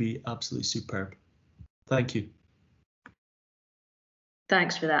interventions, that would be absolutely superb. Thank you.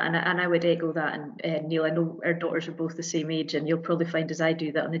 Thanks for that, and I would echo that. And Neil, I know our daughters are both the same age, and you'll probably find as I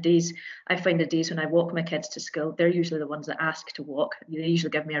do that on the days, I find the days when I walk my kids to school, they're usually the ones that ask to walk. They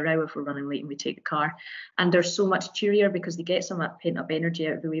usually give me a row if we're running late and we take the car. And they're so much cheerier because they get some of that pent up energy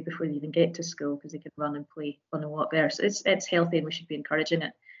out of the way before they even get to school, because they can run and play on the walk there. So it's healthy, and we should be encouraging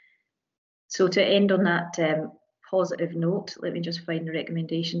it. So to end on that positive note, let me just find the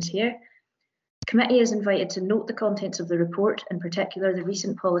recommendations here. Committee is invited to note the contents of the report, in particular the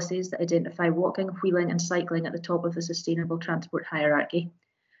recent policies that identify walking, wheeling and cycling at the top of the sustainable transport hierarchy.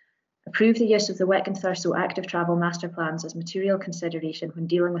 Approve the use of the Wick and Thurso active travel master plans as material consideration when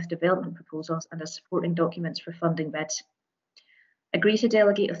dealing with development proposals and as supporting documents for funding bids. Agree to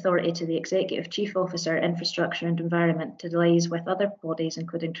delegate authority to the Executive Chief Officer, Infrastructure and Environment to liaise with other bodies,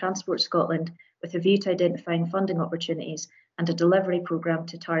 including Transport Scotland, with a view to identifying funding opportunities and a delivery programme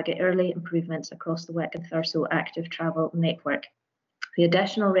to target early improvements across the Wick and Thurso active travel network. The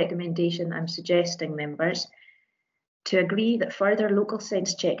additional recommendation I'm suggesting, members, to agree that further local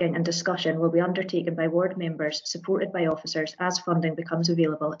sense checking and discussion will be undertaken by ward members supported by officers as funding becomes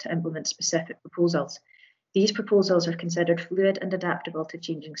available to implement specific proposals. These proposals are considered fluid and adaptable to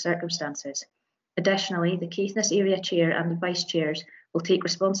changing circumstances. Additionally, the Caithness Area Chair and the Vice Chairs will take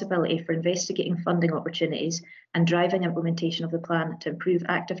responsibility for investigating funding opportunities and driving implementation of the plan to improve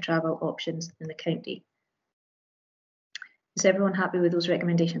active travel options in the county. Is everyone happy with those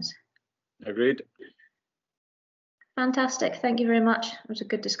recommendations? Agreed. Fantastic. Thank you very much. It was a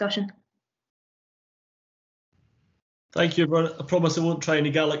good discussion. Thank you, everyone. I promise I won't try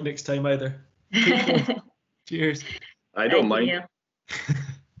any Gaelic next time either. Cheers. I don't mind.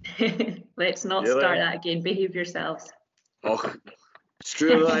 Let's not start that again. Behave yourselves. Oh,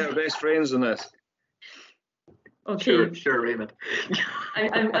 Stuart and I are best friends in this. Okay. Sure, Raymond.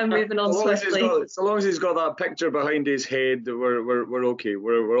 I'm moving on swiftly. So long as he's got that picture behind his head, we're okay.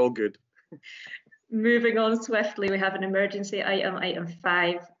 We're all good. Moving on swiftly, we have an emergency item, item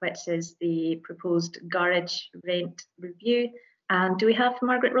 5, which is the proposed garage rent review. And do we have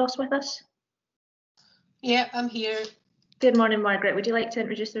Margaret Ross with us? Yeah, I'm here. Good morning, Margaret. Would you like to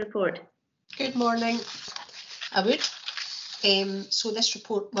introduce the report? Good morning. I would. So this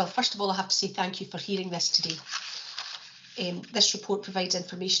report, well, first of all, I have to say thank you for hearing this today. This report provides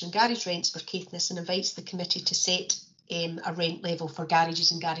information on garage rents for Caithness and invites the committee to set a rent level for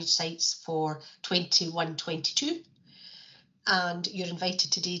garages and garage sites for 21-22. And you're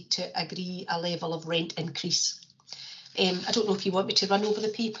invited today to agree a level of rent increase. I don't know if you want me to run over the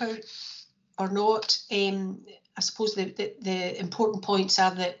paper or not. I suppose the important points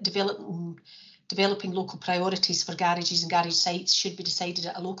are that developing local priorities for garages and garage sites should be decided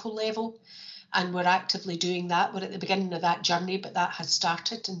at a local level, and we're actively doing that. We're at the beginning of that journey, but that has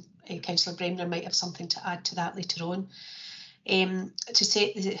started, and Councillor Bremner might have something to add to that later on. To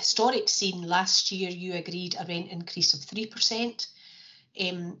set the historic scene, last year you agreed a rent increase of 3%.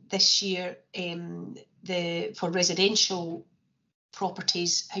 This year, for residential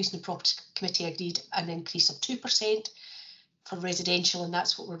properties, Housing and Property Committee agreed an increase of 2% for residential, and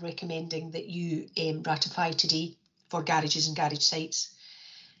that's what we're recommending that you ratify today for garages and garage sites.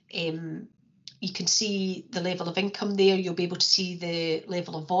 You can see the level of income there. You'll be able to see the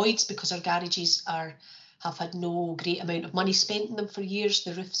level of voids because our garages have had no great amount of money spent in them for years.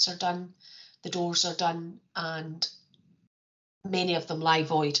 The roofs are done, the doors are done, and many of them lie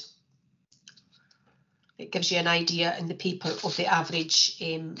void. It gives you an idea in the paper of the average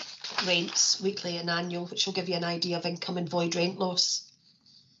rents, weekly and annual, which will give you an idea of income and void rent loss.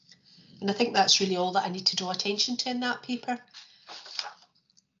 And I think that's really all that I need to draw attention to in that paper.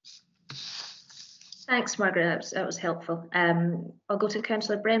 Thanks, Margaret. That was helpful. I'll go to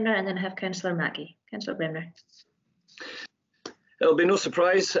Councillor Bremner and then have Councillor Mackie. Councillor Bremner. It'll be no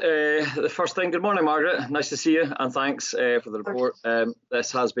surprise. The first thing, good morning, Margaret. Nice to see you, and thanks for the report.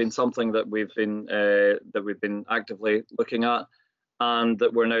 This has been something that we've been actively looking at, and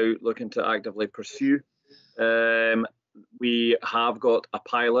that we're now looking to actively pursue. We have got a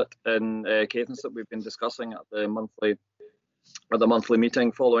pilot in Caithness that we've been discussing at the monthly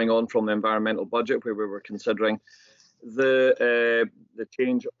meeting, following on from the environmental budget, where we were considering the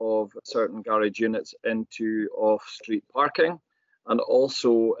change of certain garage units into off-street parking, and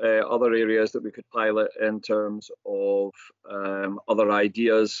also other areas that we could pilot in terms of other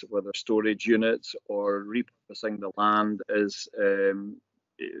ideas, whether storage units or repurposing the land as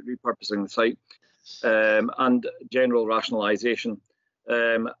repurposing the site, and general rationalisation.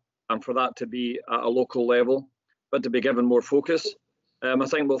 and for that to be at a local level, but to be given more focus. I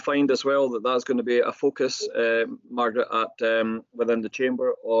think we'll find as well that that's going to be a focus, Margaret, at within the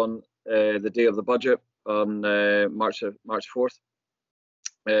chamber on the day of the budget on March 4th.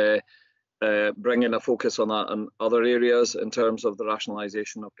 Bringing a focus on that and other areas in terms of the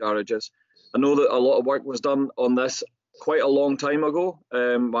rationalisation of garages. I know that a lot of work was done on this quite a long time ago.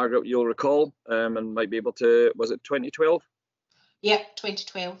 Margaret, you'll recall, and might be able to, was it 2012? Yeah,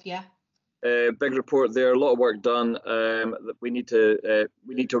 2012, yeah. Big report there, a lot of work done. That we need to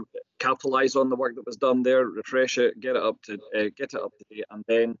capitalise on the work that was done there, refresh it, get it up to date, and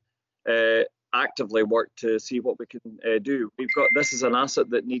then actively work to see what we can do. This is an asset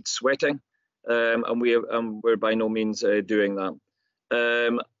that needs sweating, and we're by no means doing that.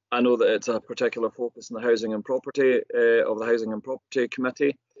 I know that it's a particular focus in the Housing and Property of the Housing and Property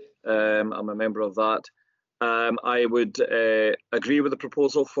Committee. I'm a member of that. I would agree with the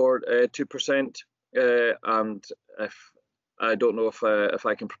proposal for 2%, and if I don't know if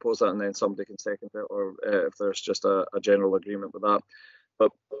I can propose that and then somebody can second it, or if there's just a general agreement with that.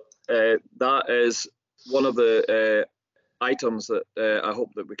 But that is one of the items that I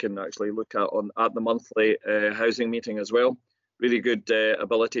hope that we can actually look at the monthly housing meeting as well. Really good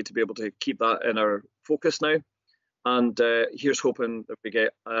ability to be able to keep that in our focus now. And here's hoping that we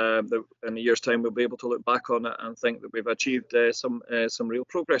get that in a year's time we'll be able to look back on it and think that we've achieved some real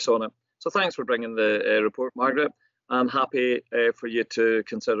progress on it. So thanks for bringing the report, Margaret. I'm happy for you to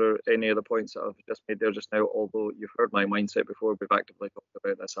consider any of the points that I've just made there just now, although you've heard my mindset before. We've actively talked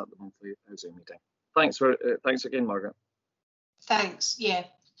about this at the monthly housing meeting. Thanks again, Margaret. Thanks, yeah.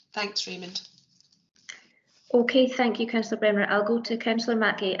 Thanks, Raymond. Okay, thank you, Councillor Bremner. I'll go to Councillor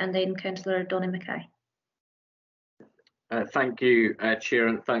Mackie and then Councillor Donny Mackay. Thank you, Chair,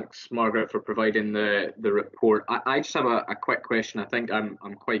 and thanks, Margaret, for providing the report. I just have a quick question. I think I'm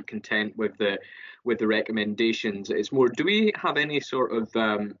quite content with the recommendations. It's more, do we have any sort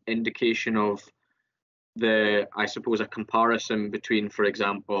of indication of I suppose, a comparison between, for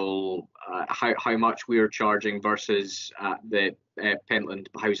example, how much we are charging versus the Pentland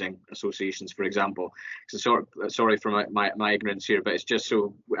housing associations, for example? So sorry for my ignorance here, but it's just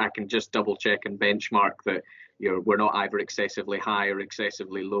so I can just double check and benchmark that we're not either excessively high or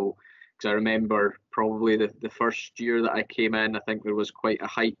excessively low. Because I remember probably the first year that I came in, I think there was quite a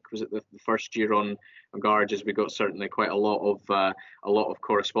hike. Was it the first year on garages? We got certainly quite a lot of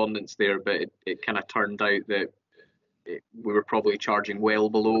correspondence there, but it kind of turned out that we were probably charging well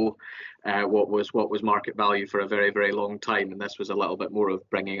below what was market value for a very, very long time, and this was a little bit more of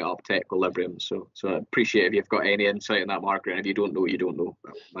bringing it up to equilibrium. So I appreciate if you've got any insight on that, Margaret, and if you don't know, you don't know.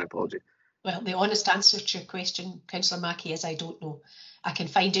 My apologies. Well, the honest answer to your question, Councillor Mackie, is I don't know. I can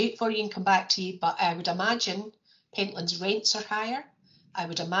find out for you and come back to you, but I would imagine Pentland's rents are higher. I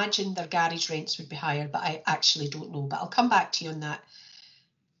would imagine their garage rents would be higher, but I actually don't know. But I'll come back to you on that.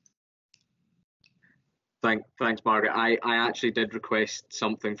 Thanks, Margaret. I actually did request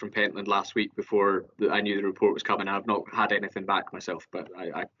something from Pentland last week before I knew the report was coming. I've not had anything back myself, but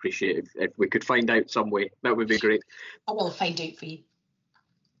I appreciate if we could find out some way. That would be great. I will find out for you.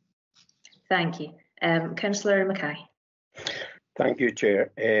 Thank you. Councillor Mackay. Thank you,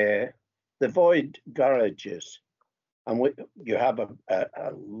 Chair. The void garages, and you have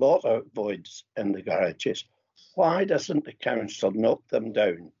a lot of voids in the garages. Why doesn't the council knock them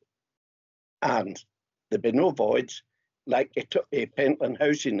down? And there be no voids like Pentland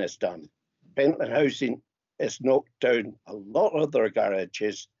Housing has done. Pentland Housing has knocked down a lot of their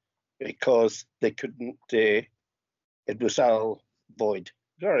garages because they couldn't, it was all void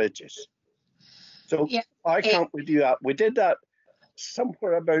garages. So yeah, why can't we do that? We did that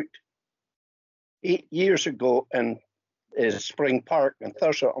somewhere about 8 years ago in Spring Park in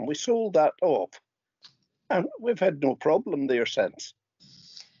Thurso, and we sold that off. And we've had no problem there since.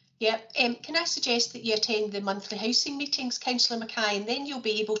 Yeah, can I suggest that you attend the monthly housing meetings, Councillor Mackay, and then you'll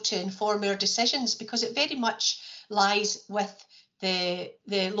be able to inform our decisions, because it very much lies with the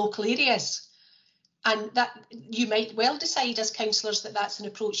local areas. And that you might well decide as councillors that that's an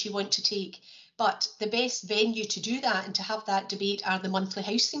approach you want to take. But the best venue to do that and to have that debate are the monthly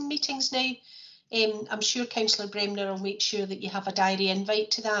housing meetings now. I'm sure Councillor Bremner will make sure that you have a diary invite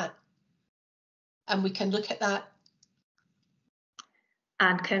to that. And we can look at that.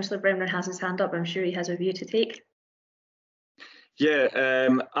 And Councillor Bremner has his hand up. I'm sure he has a view to take.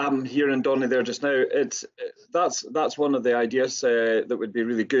 Yeah, I'm hearing Donny there just now. That's one of the ideas that would be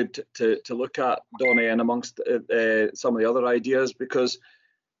really good to look at, Donny, and amongst some of the other ideas, because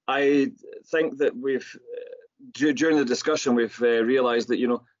I think that during the discussion we've realised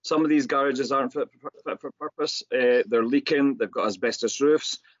that some of these garages aren't fit for purpose. They're leaking. They've got asbestos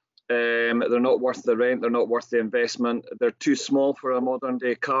roofs. They're not worth the rent. They're not worth the investment. They're too small for a modern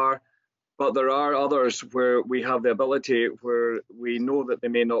day car. But there are others where we have the ability, where we know that they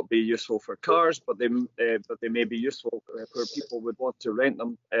may not be useful for cars, but they may be useful where people would want to rent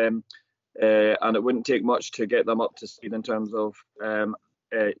them, and it wouldn't take much to get them up to speed in terms of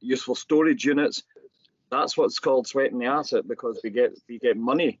useful storage units. That's what's called sweating the asset, because we get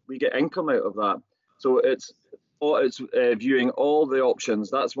money, we get income out of that. So it's viewing all the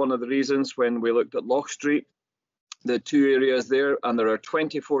options. That's one of the reasons when we looked at Loch Street, the two areas there, and there are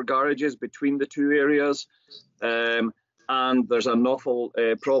 24 garages between the two areas, and there's an awful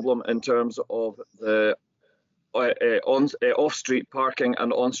problem in terms of the off-street parking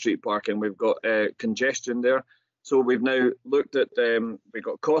and on-street parking. We've got congestion there. So we've now looked at, we've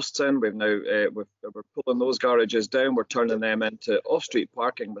got costs in, we're pulling those garages down, we're turning them into off-street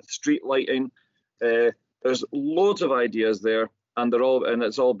parking with street lighting. There's loads of ideas there, and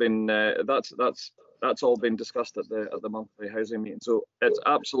it's all been that's all been discussed at the monthly housing meeting. So it's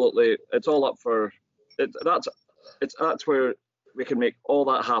all up for it. That's where we can make all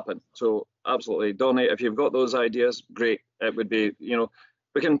that happen. So absolutely, donate if you've got those ideas. Great. It would be,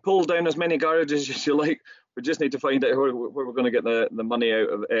 we can pull down as many garages as you like. We just need to find out where we're going to get the money out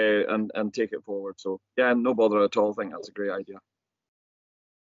of and take it forward. So yeah, no bother at all. I think that's a great idea.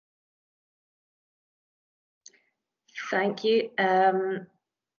 Thank you.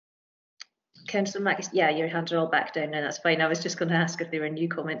 Councillor Mackey, yeah, your hands are all back down now, that's fine. I was just going to ask if there were new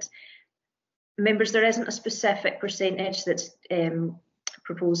comments. Members, there isn't a specific percentage that's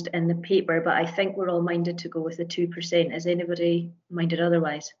proposed in the paper, but I think we're all minded to go with the 2%. Is anybody minded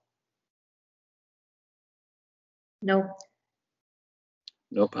otherwise? No?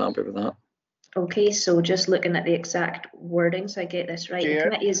 Nope, happy with that. Okay, so just looking at the exact wording, so I get this right. The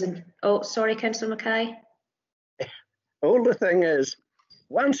committee is in, oh, sorry, Councillor Mackay. All the thing is,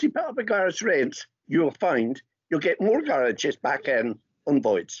 once you put up a garage rent, you'll find you'll get more garages back in on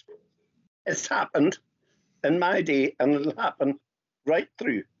voids. It's happened in my day, and it'll happen right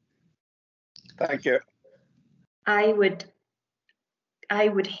through. Thank you. I would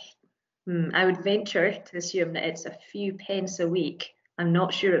venture to assume that it's a few pence a week. I'm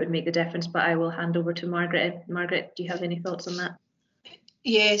not sure it would make the difference, but I will hand over to Margaret. Margaret, do you have any thoughts on that?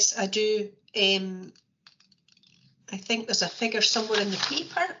 Yes, I do. I think there's a figure somewhere in the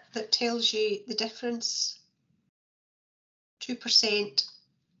paper that tells you the difference. 2%.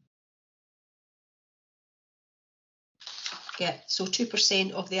 Yeah, so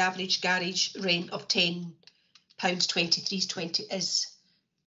 2% of the average garage rent of £10.23 is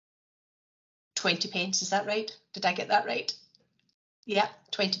 20 pence. Is that right? Did I get that right? Yeah,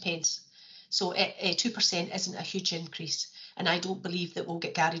 20 pence. So 2% isn't a huge increase. And I don't believe that we'll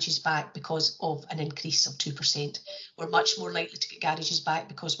get garages back because of an increase of 2%. We're much more likely to get garages back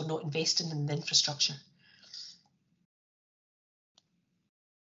because we're not investing in the infrastructure.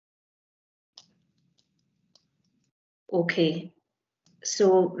 Okay,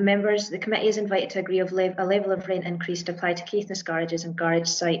 so members, the committee is invited to agree of a level of rent increase to apply to Caithness garages and garage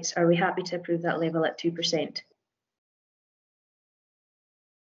sites. Are we happy to approve that level at 2%?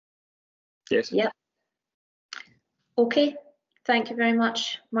 Yes. Yep. Okay, thank you very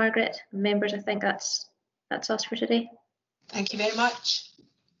much, Margaret. Members, I think that's us for today. Thank you very much.